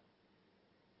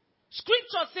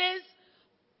 Scripture says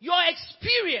your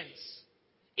experience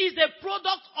is a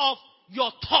product of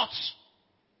your thoughts,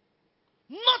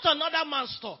 not another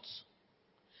man's thoughts.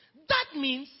 That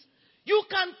means you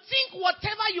can think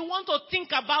whatever you want to think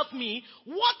about me.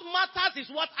 What matters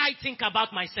is what I think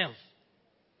about myself.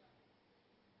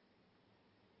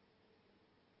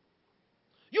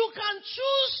 You can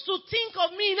choose to think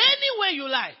of me in any way you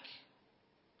like.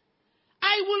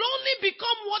 I will only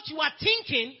become what you are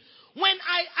thinking when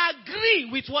I agree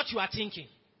with what you are thinking.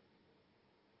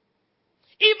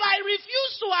 If I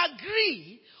refuse to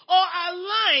agree or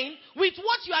align with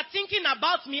what you are thinking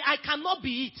about me, I cannot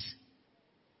be it.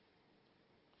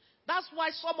 That's why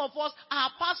some of us,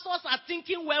 our pastors are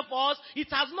thinking well for us. It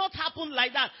has not happened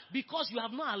like that because you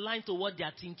have not aligned to what they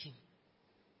are thinking.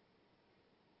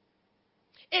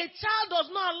 A child does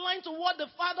not align to what the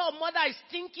father or mother is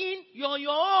thinking. You're on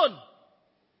your own.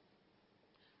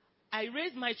 I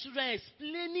raise my children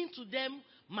explaining to them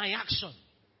my action,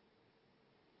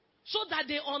 so that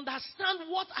they understand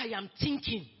what I am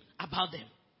thinking about them.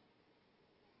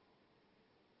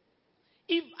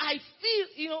 If I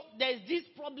feel, there's this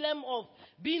problem of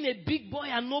being a big boy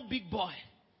and no big boy,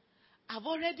 I've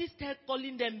already started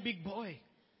calling them big boy.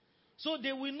 So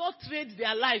they will not trade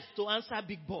their life to answer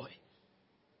big boy.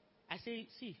 I say,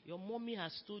 see, your mommy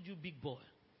has told you big boy.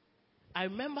 I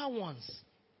remember once,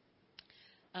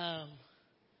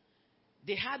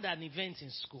 they had an event in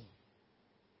school.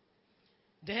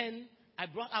 Then I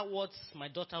brought out what my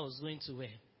daughter was going to wear.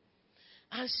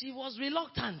 And she was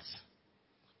reluctant.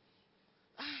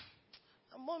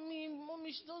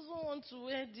 Mommy, she doesn't want to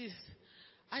wear this.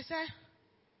 I said,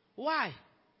 why?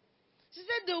 She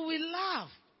said, they will laugh.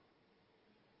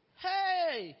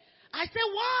 Hey! I said,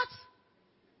 what?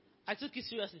 I took it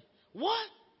seriously. What?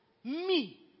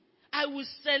 Me? I will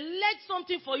select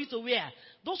something for you to wear.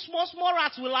 Those small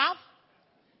rats will laugh.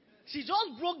 She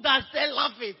just broke that and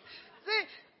laughing. Say,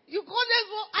 you call them?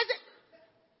 I said,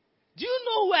 do you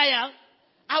know who I am?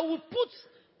 I will put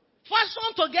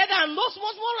fashion together and those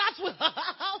small rats will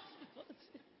laugh.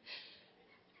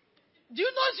 Do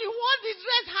you know she wore the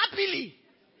dress happily?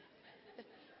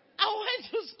 I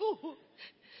went to school.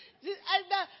 And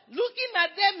looking at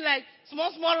them like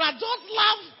small rats, just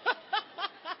laugh.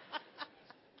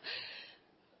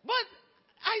 But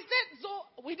I said, so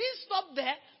we didn't stop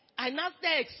there. I now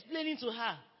started explaining to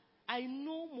her, I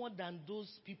know more than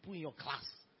those people in your class.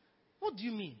 What do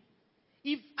you mean?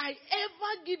 If I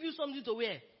ever give you something to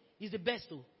wear, it's the best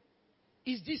though.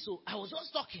 Is this so? I was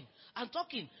just talking,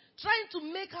 trying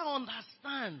to make her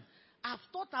understand. I've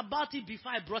thought about it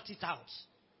before I brought it out.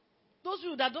 Those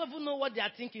people that don't even know what they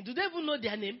are thinking, do they even know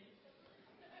their name?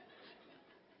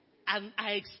 And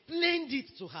I explained it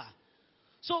to her.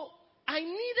 So I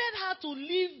needed her to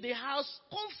leave the house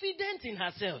confident in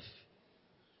herself.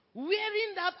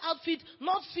 Wearing that outfit,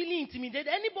 not feeling intimidated.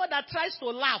 Anybody that tries to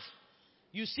laugh,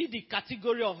 you see the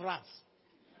category of rats.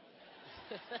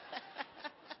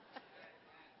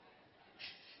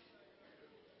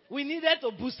 We needed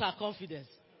to boost her confidence.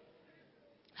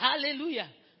 Hallelujah.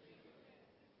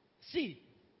 See,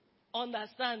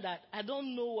 understand that I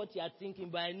don't know what you are thinking,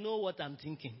 but I know what I'm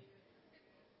thinking.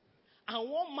 And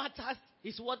what matters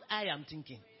is what I am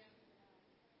thinking.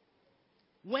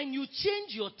 When you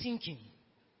change your thinking,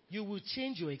 you will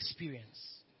change your experience.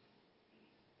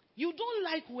 You don't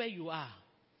like where you are.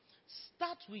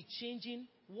 Start with changing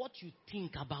what you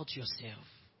think about yourself.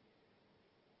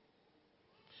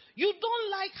 You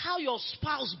don't like how your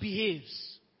spouse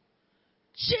behaves.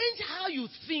 Change how you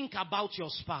think about your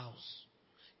spouse.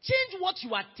 Change what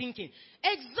you are thinking.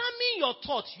 Examine your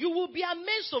thoughts. You will be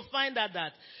amazed to find out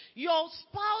that your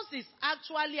spouse is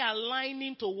actually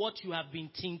aligning to what you have been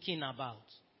thinking about.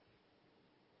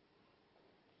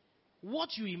 What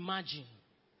you imagine.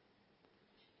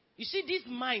 You see, this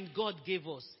mind God gave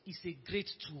us is a great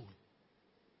tool.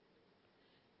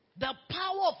 The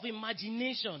power of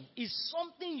imagination is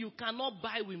something you cannot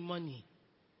buy with money.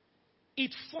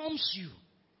 It forms you.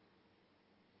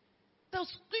 The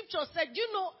scripture said,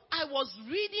 I was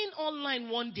reading online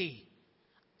one day.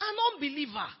 An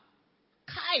unbeliever.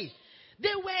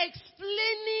 They were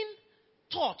explaining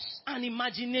thoughts and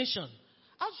imagination.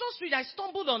 I was just reading. I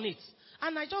stumbled on it.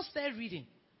 And I just started reading.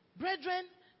 Brethren,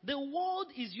 the world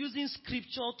is using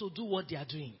scripture to do what they are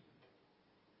doing.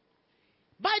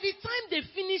 By the time they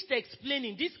finished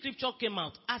explaining, this scripture came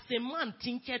out. As a man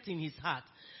thinketh in his heart.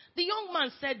 The young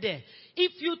man said there,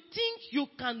 if you think you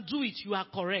can do it, you are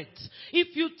correct.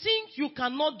 If you think you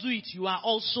cannot do it, you are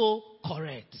also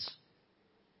correct.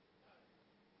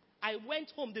 I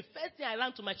went home. The first thing I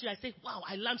learned to my children, I said, wow,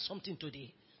 I learned something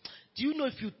today. Do you know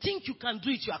if you think you can do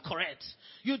it, you are correct.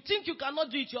 You think you cannot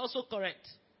do it, you're also correct.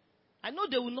 I know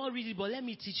they will not read it, but let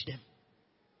me teach them.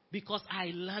 Because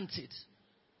I learned it.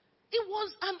 It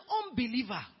was an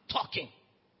unbeliever talking.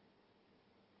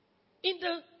 In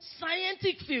the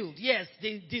scientific field, yes,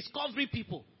 the discovery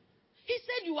people. He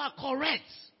said you are correct.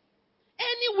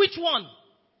 Any which one.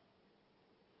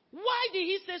 Why did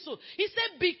he say so? He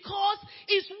said because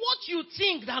it's what you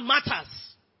think that matters.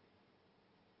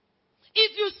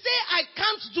 If you say I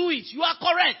can't do it, you are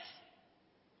correct.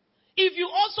 If you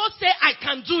also say I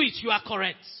can do it, you are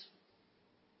correct.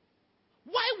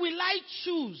 Why will I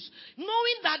choose?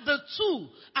 Knowing that the two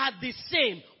are the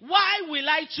same, why will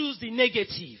I choose the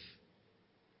negative?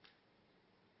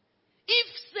 If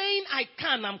saying I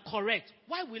can, I'm correct,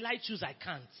 why will I choose I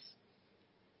can't?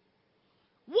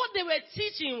 What they were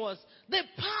teaching was the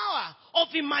power of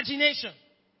imagination.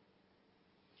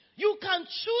 You can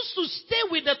choose to stay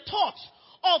with the thought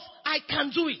of I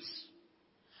can do it.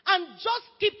 And just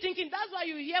keep thinking. That's why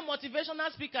you hear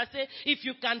motivational speakers say, if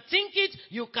you can think it,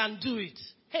 you can do it.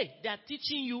 Hey, they are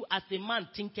teaching you as a man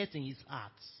thinketh in his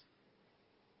heart.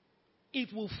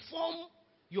 It will form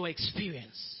your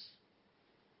experience.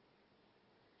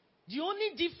 The only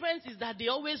difference is that they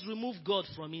always remove God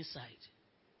from inside.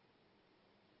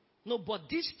 No, but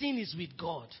this thing is with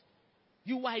God.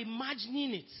 You are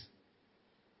imagining it.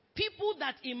 People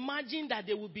that imagine that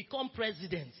they will become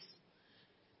presidents,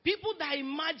 people that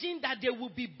imagine that they will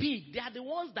be big, they are the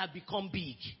ones that become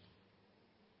big.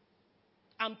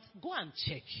 And go and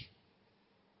check.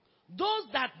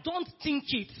 Those that don't think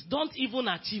it, don't even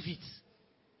achieve it.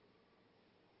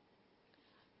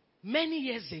 Many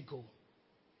years ago,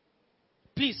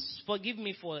 please forgive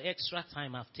me for extra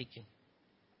time I've taken.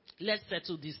 Let's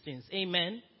settle these things.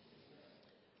 Amen.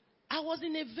 I was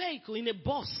in a vehicle, in a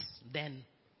bus then,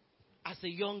 as a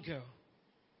young girl.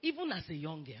 Even as a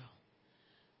young girl.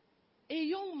 A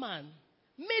young man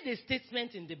made a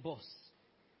statement in the bus.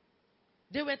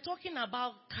 They were talking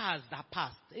about cars that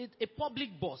passed, a public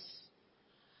bus.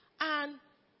 And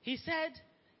he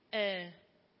said,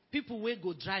 people will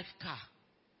go drive car.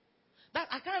 That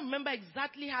I can't remember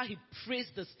exactly how he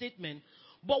phrased the statement,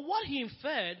 but what he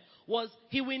inferred was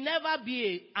he will never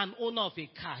be an owner of a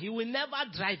car. He will never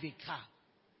drive a car.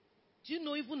 Do you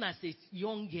know, even as a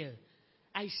young girl,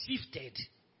 I shifted.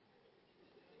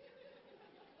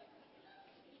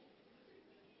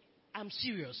 I'm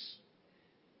serious.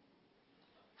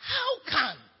 How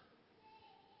can?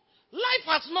 Life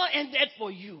has not ended for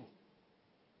you.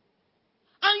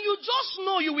 And you just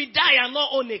know you will die and not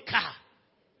own a car.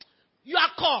 You are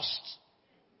cursed.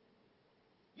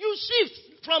 You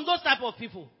shift from those type of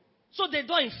people so they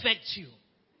don't infect you.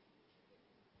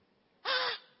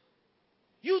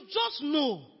 You just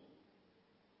know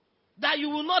that you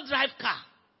will not drive car.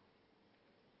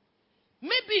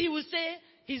 Maybe he will say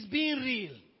he's being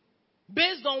real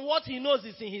based on what he knows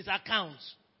is in his account.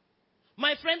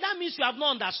 My friend, that means you have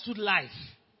not understood life.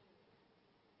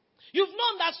 You've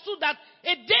not understood that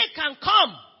a day can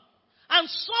come and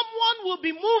someone will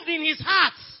be moved in his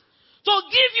heart to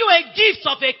give you a gift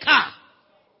of a car.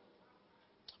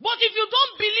 But if you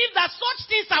don't believe that such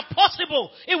things are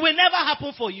possible, it will never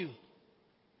happen for you.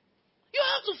 You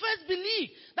have to first believe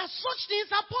that such things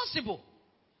are possible.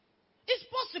 It's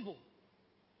possible.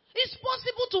 It's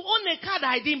possible to own a car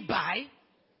that I didn't buy.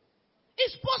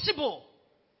 It's possible.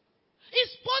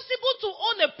 It's possible to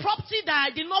own a property that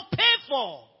I did not pay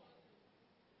for.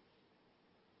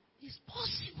 It's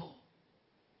possible.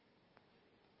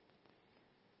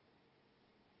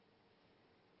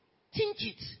 Think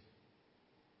it.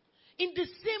 In the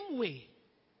same way,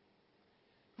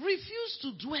 refuse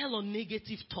to dwell on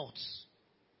negative thoughts.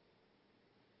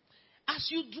 As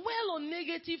you dwell on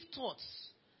negative thoughts,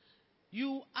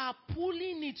 you are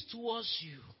pulling it towards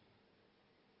you.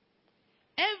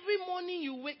 Every morning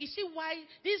you wake, you see why?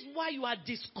 This is why you are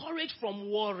discouraged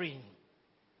from worrying.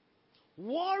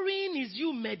 Worrying is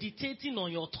you meditating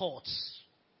on your thoughts.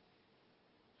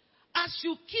 As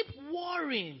you keep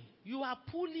worrying, you are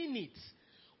pulling it.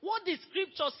 What did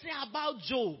scripture say about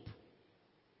Job?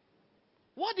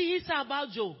 What did he say about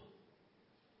Job?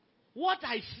 What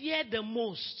I fear the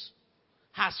most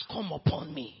has come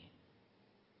upon me.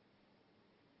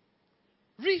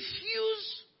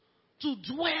 Refuse to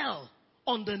dwell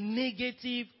on the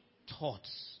negative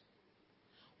thoughts.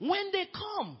 When they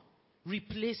come,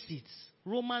 replace it.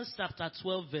 Romans chapter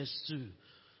 12 verse 2.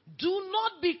 Do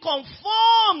not be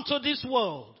conformed to this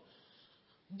world.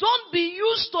 Don't be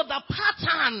used to the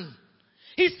pattern.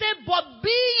 He said, but be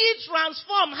ye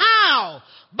transformed. How?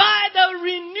 By the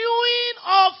renewing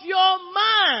of your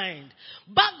mind.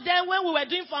 Back then when we were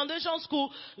doing foundation school,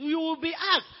 you will be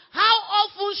asked, how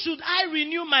often should I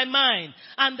renew my mind?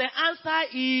 And the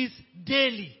answer is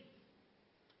daily.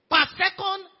 Per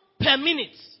second, per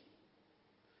minute.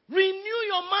 Renew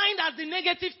your mind as the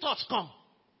negative thoughts come.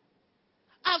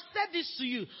 I've said this to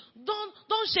you.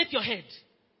 Don't shake your head.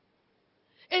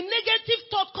 A negative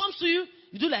thought comes to you,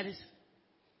 you do like this.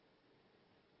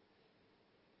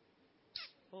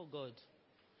 Oh God.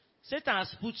 Satan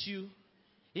has put you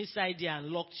inside there and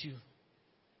locked you.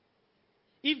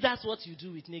 If that's what you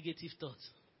do with negative thoughts.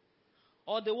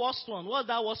 Or the worst one. What's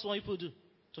that worst one people do?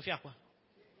 Tofiakwa.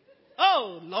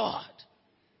 Oh Lord.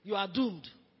 You are doomed.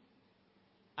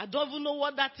 I don't even know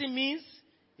what that thing means.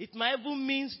 It might even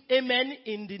mean amen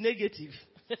in the negative.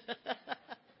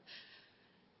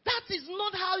 That is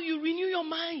not how you renew your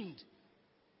mind.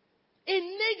 A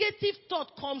negative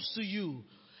thought comes to you.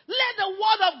 Let the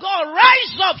word of God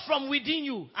rise up from within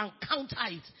you and counter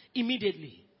it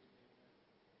immediately.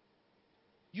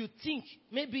 You think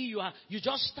maybe you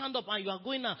just stand up and you are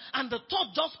going out and the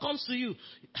thought just comes to you.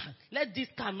 Let this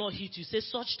car not hit you. Say,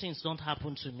 such things don't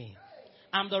happen to me.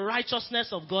 I'm the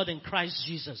righteousness of God in Christ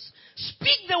Jesus.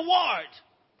 Speak the word.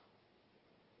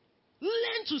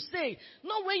 Learn to say.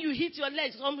 Not when you hit your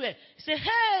leg somewhere. Say,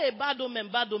 hey, bad omen,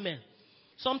 bad omen.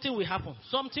 Something will happen.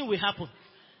 Something will happen.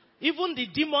 Even the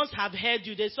demons have heard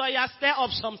you. They saw you stir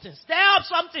up something. Stir up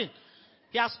something.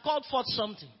 He has called forth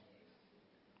something.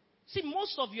 See,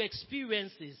 most of your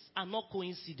experiences are not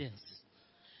coincidences.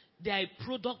 They are a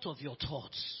product of your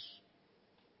thoughts.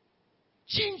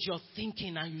 Change your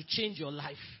thinking and you change your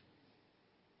life.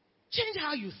 Change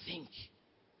how you think.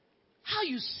 How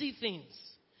you see things.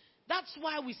 That's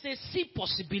why we say see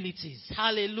possibilities.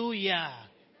 Hallelujah.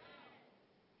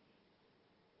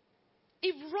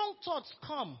 If wrong thoughts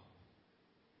come,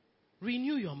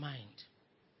 renew your mind.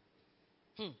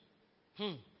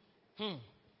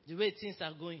 The way things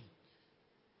are going.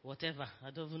 Whatever.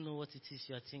 I don't even know what it is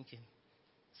you are thinking.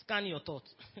 Scan your thought.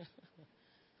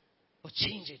 But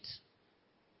change it.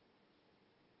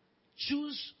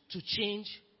 Choose to change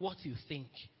what you think.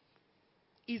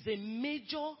 Is a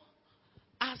major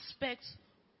aspect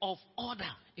of order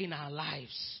in our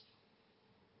lives.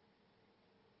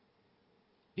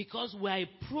 Because we are a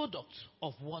product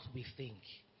of what we think.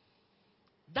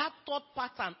 That thought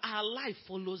pattern, our life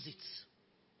follows it.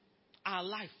 Our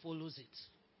life follows it.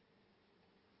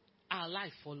 Our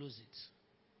life follows it.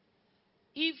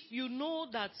 If you know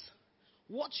that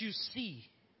what you see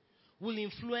will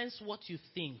influence what you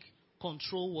think,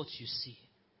 control what you see.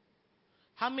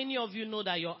 How many of you know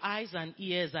that your eyes and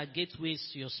ears are gateways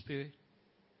to your spirit?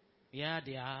 Yeah,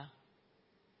 they are.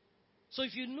 So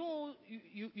if you know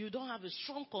you don't have a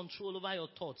strong control over your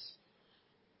thoughts,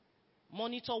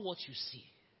 monitor what you see.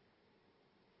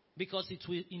 Because it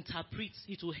will interpret,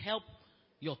 it will help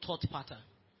your thought pattern.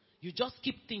 You just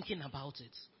keep thinking about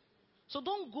it. So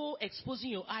don't go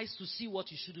exposing your eyes to see what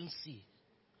you shouldn't see.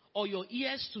 Or your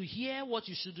ears to hear what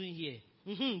you shouldn't hear.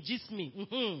 Just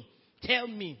me. Tell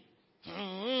me.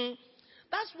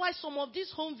 That's why some of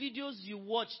these home videos you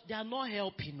watch, they are not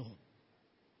helping you.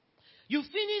 You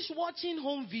finish watching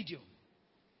home video.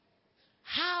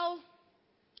 How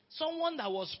someone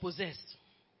that was possessed,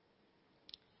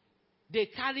 they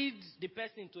carried the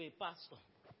person to a pastor.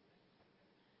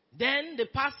 Then the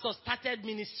pastor started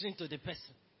ministering to the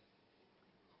person.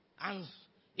 And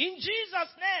in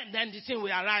Jesus' name, then the thing will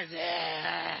arise.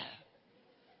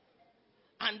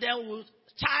 And then we'll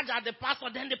charge at the pastor.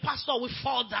 Then the pastor will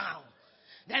fall down.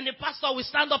 Then the pastor will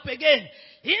stand up again.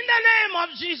 In the name of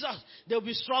Jesus. They'll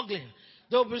be struggling.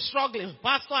 They'll be struggling.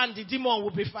 Pastor and the demon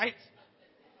will be fighting.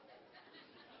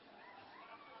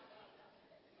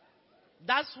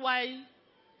 That's why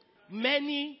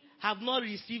many have not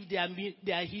received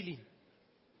their healing.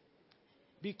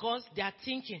 Because they are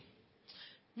thinking,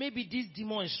 maybe this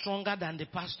demon is stronger than the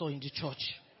pastor in the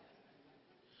church.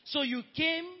 So you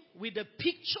came with a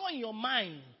picture in your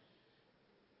mind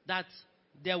that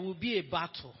there will be a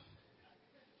battle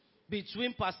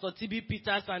between Pastor T.B.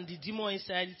 Peters and the demon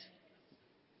inside.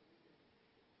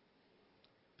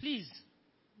 Please,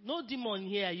 no demon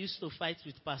here used to fight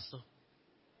with pastor.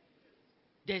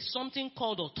 There's something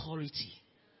called authority.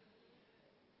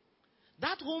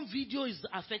 That home video is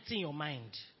affecting your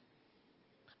mind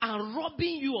and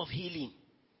robbing you of healing,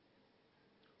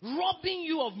 robbing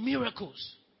you of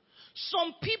miracles.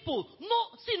 Some people,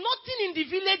 nothing in the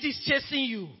village is chasing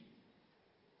you.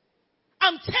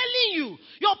 I'm telling you,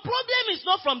 your problem is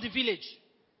not from the village.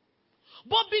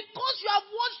 But because you have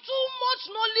watched too much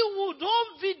Nollywood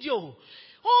home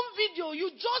video,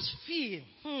 you just feel,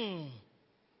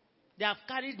 they have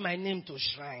carried my name to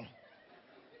shrine.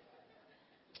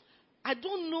 I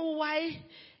don't know why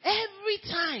every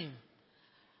time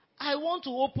I want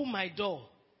to open my door,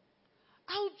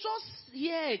 I'll just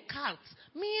hear a cat.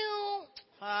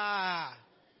 Meow.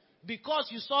 Because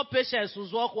you saw Patience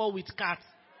who's walk well with cats.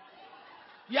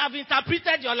 You have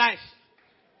interpreted your life.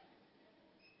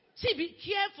 See, be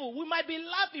careful. We might be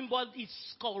laughing, but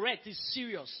it's correct. It's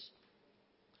serious.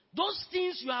 Those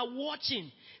things you are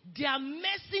watching, they are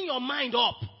messing your mind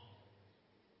up.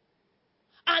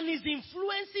 And it's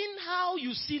influencing how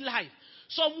you see life.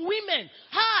 Some women,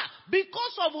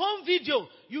 because of home video,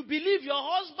 you believe your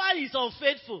husband is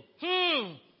unfaithful.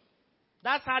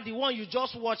 That's how the one you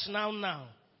just watched now.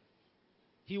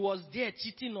 He was there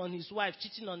cheating on his wife.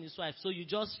 So you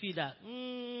just feel that,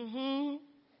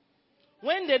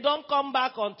 when they don't come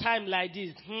back on time like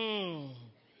this,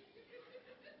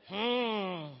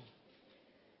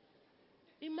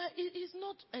 it's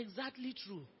not exactly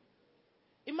true.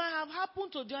 It might have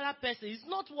happened to the other person. It's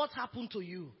not what happened to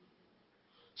you.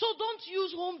 So don't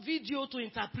use home video to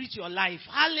interpret your life.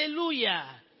 Hallelujah.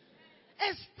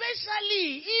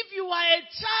 Especially if you are a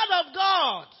child of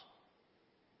God.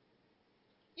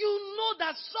 You know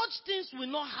that such things will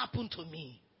not happen to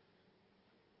me.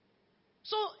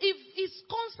 So if it's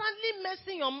constantly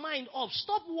messing your mind up,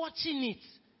 stop watching it.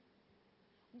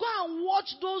 Go and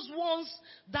watch those ones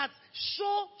that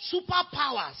show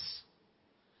superpowers.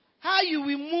 How you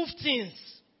will move things.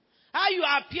 How you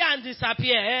appear and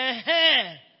disappear.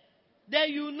 Then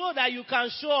you know that you can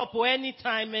show up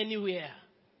anytime, anywhere.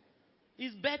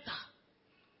 It's better.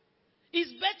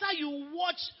 It's better you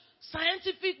watch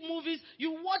scientific movies.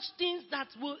 You watch things that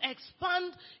will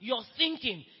expand your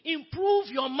thinking. Improve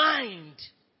your mind.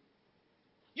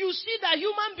 You see that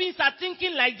human beings are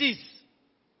thinking like this.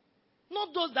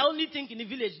 Not those that only think in the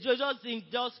village. Just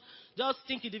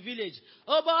think in the village.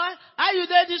 Oh boy, how you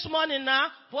there this morning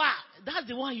now? Wow, that's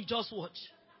the one you just watch.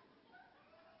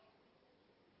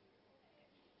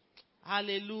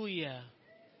 Hallelujah.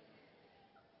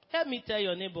 Help me tell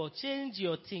your neighbor, change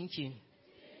your thinking.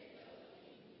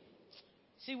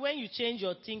 See, when you change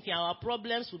your thinking, our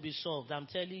problems will be solved. I'm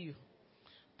telling you.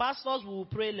 Pastors will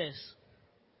pray less.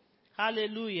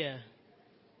 Hallelujah.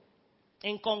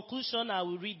 In conclusion, I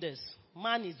will read this.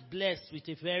 Man is blessed with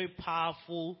a very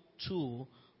powerful tool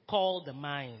called the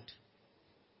mind.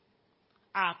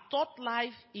 Our thought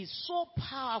life is so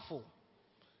powerful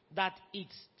that it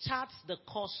charts the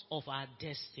course of our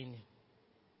destiny.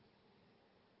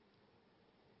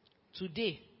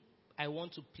 Today, I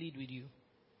want to plead with you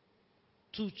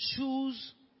to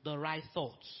choose the right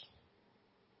thoughts.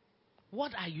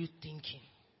 What are you thinking?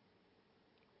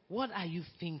 What are you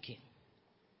thinking?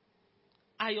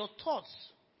 Are your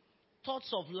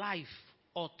thoughts of life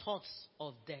or thoughts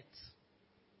of death?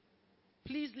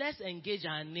 Please, let's engage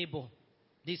our neighbor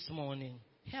this morning.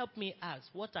 Help me ask,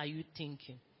 what are you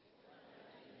thinking?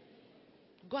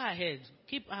 Go ahead,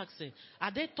 keep asking.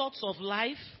 Are they thoughts of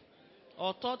life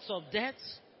or thoughts of death?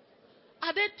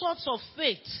 Are they thoughts of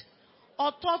faith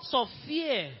or thoughts of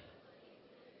fear?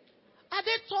 Are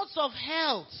they thoughts of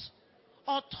health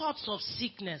or thoughts of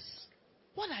sickness?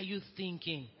 What are you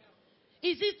thinking?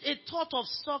 Is it a thought of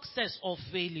success or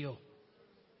failure?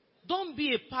 Don't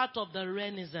be a part of the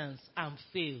renaissance and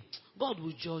fail. God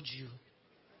will judge you.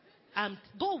 And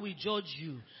God will judge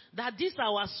you that this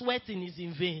our sweating is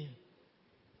in vain.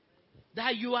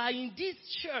 That you are in this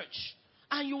church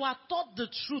and you are taught the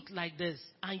truth like this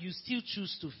and you still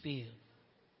choose to fail.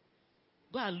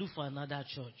 Go and look for another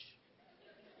church.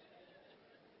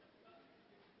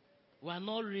 We are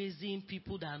not raising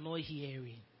people that are not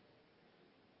hearing.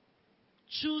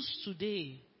 Choose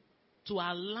today to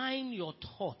align your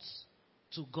thoughts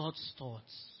to God's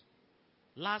thoughts.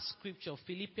 Last scripture,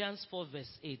 Philippians 4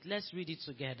 verse 8. Let's read it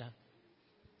together.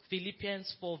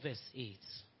 Philippians 4 verse 8.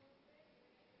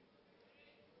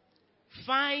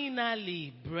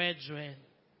 Finally, brethren,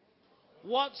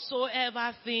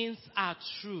 whatsoever things are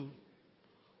true,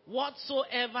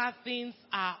 whatsoever things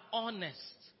are honest,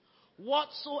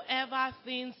 whatsoever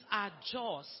things are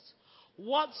just,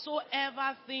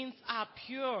 whatsoever things are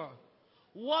pure,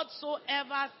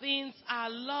 whatsoever things are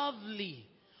lovely,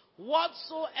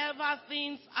 whatsoever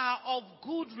things are of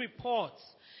good report,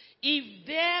 if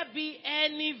there be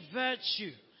any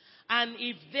virtue, and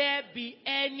if there be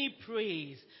any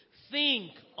praise,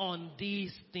 think on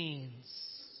these things.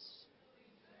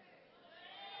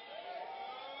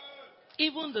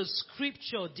 Even the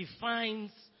scripture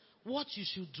defines what you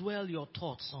should dwell your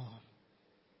thoughts on.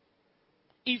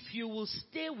 If you will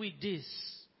stay with this,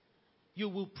 you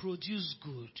will produce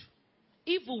good.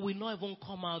 Evil will not even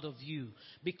come out of you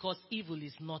because evil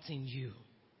is not in you.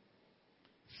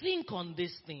 Think on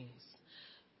these things.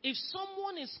 If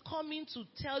someone is coming to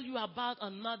tell you about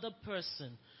another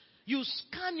person, you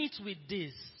scan it with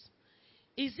this.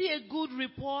 Is it a good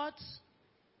report?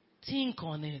 Think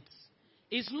on it.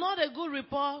 It's not a good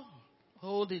report?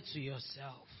 Hold it to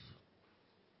yourself.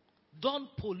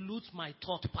 Don't pollute my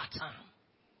thought pattern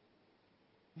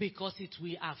because it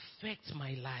will affect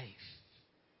my life.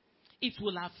 It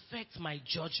will affect my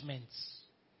judgments.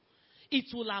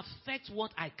 It will affect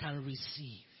what I can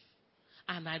receive.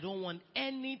 And I don't want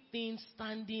anything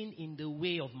standing in the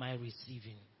way of my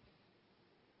receiving.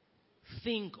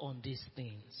 Think on these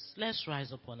things. Let's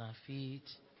rise up on our feet.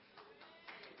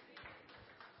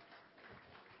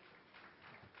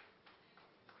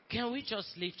 Can we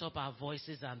just lift up our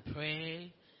voices and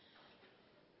pray?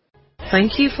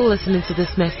 Thank you for listening to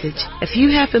this message. If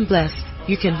you have been blessed,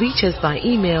 you can reach us by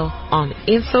email on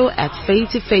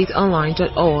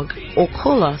info@faith2faithonline.org or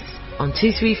call us on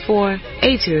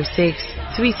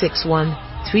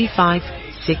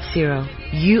 234-806-361-3560.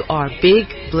 You are big,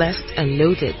 blessed, and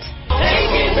loaded.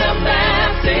 Taking the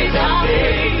message of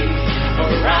faith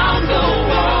around the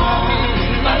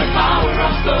world by the power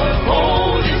of the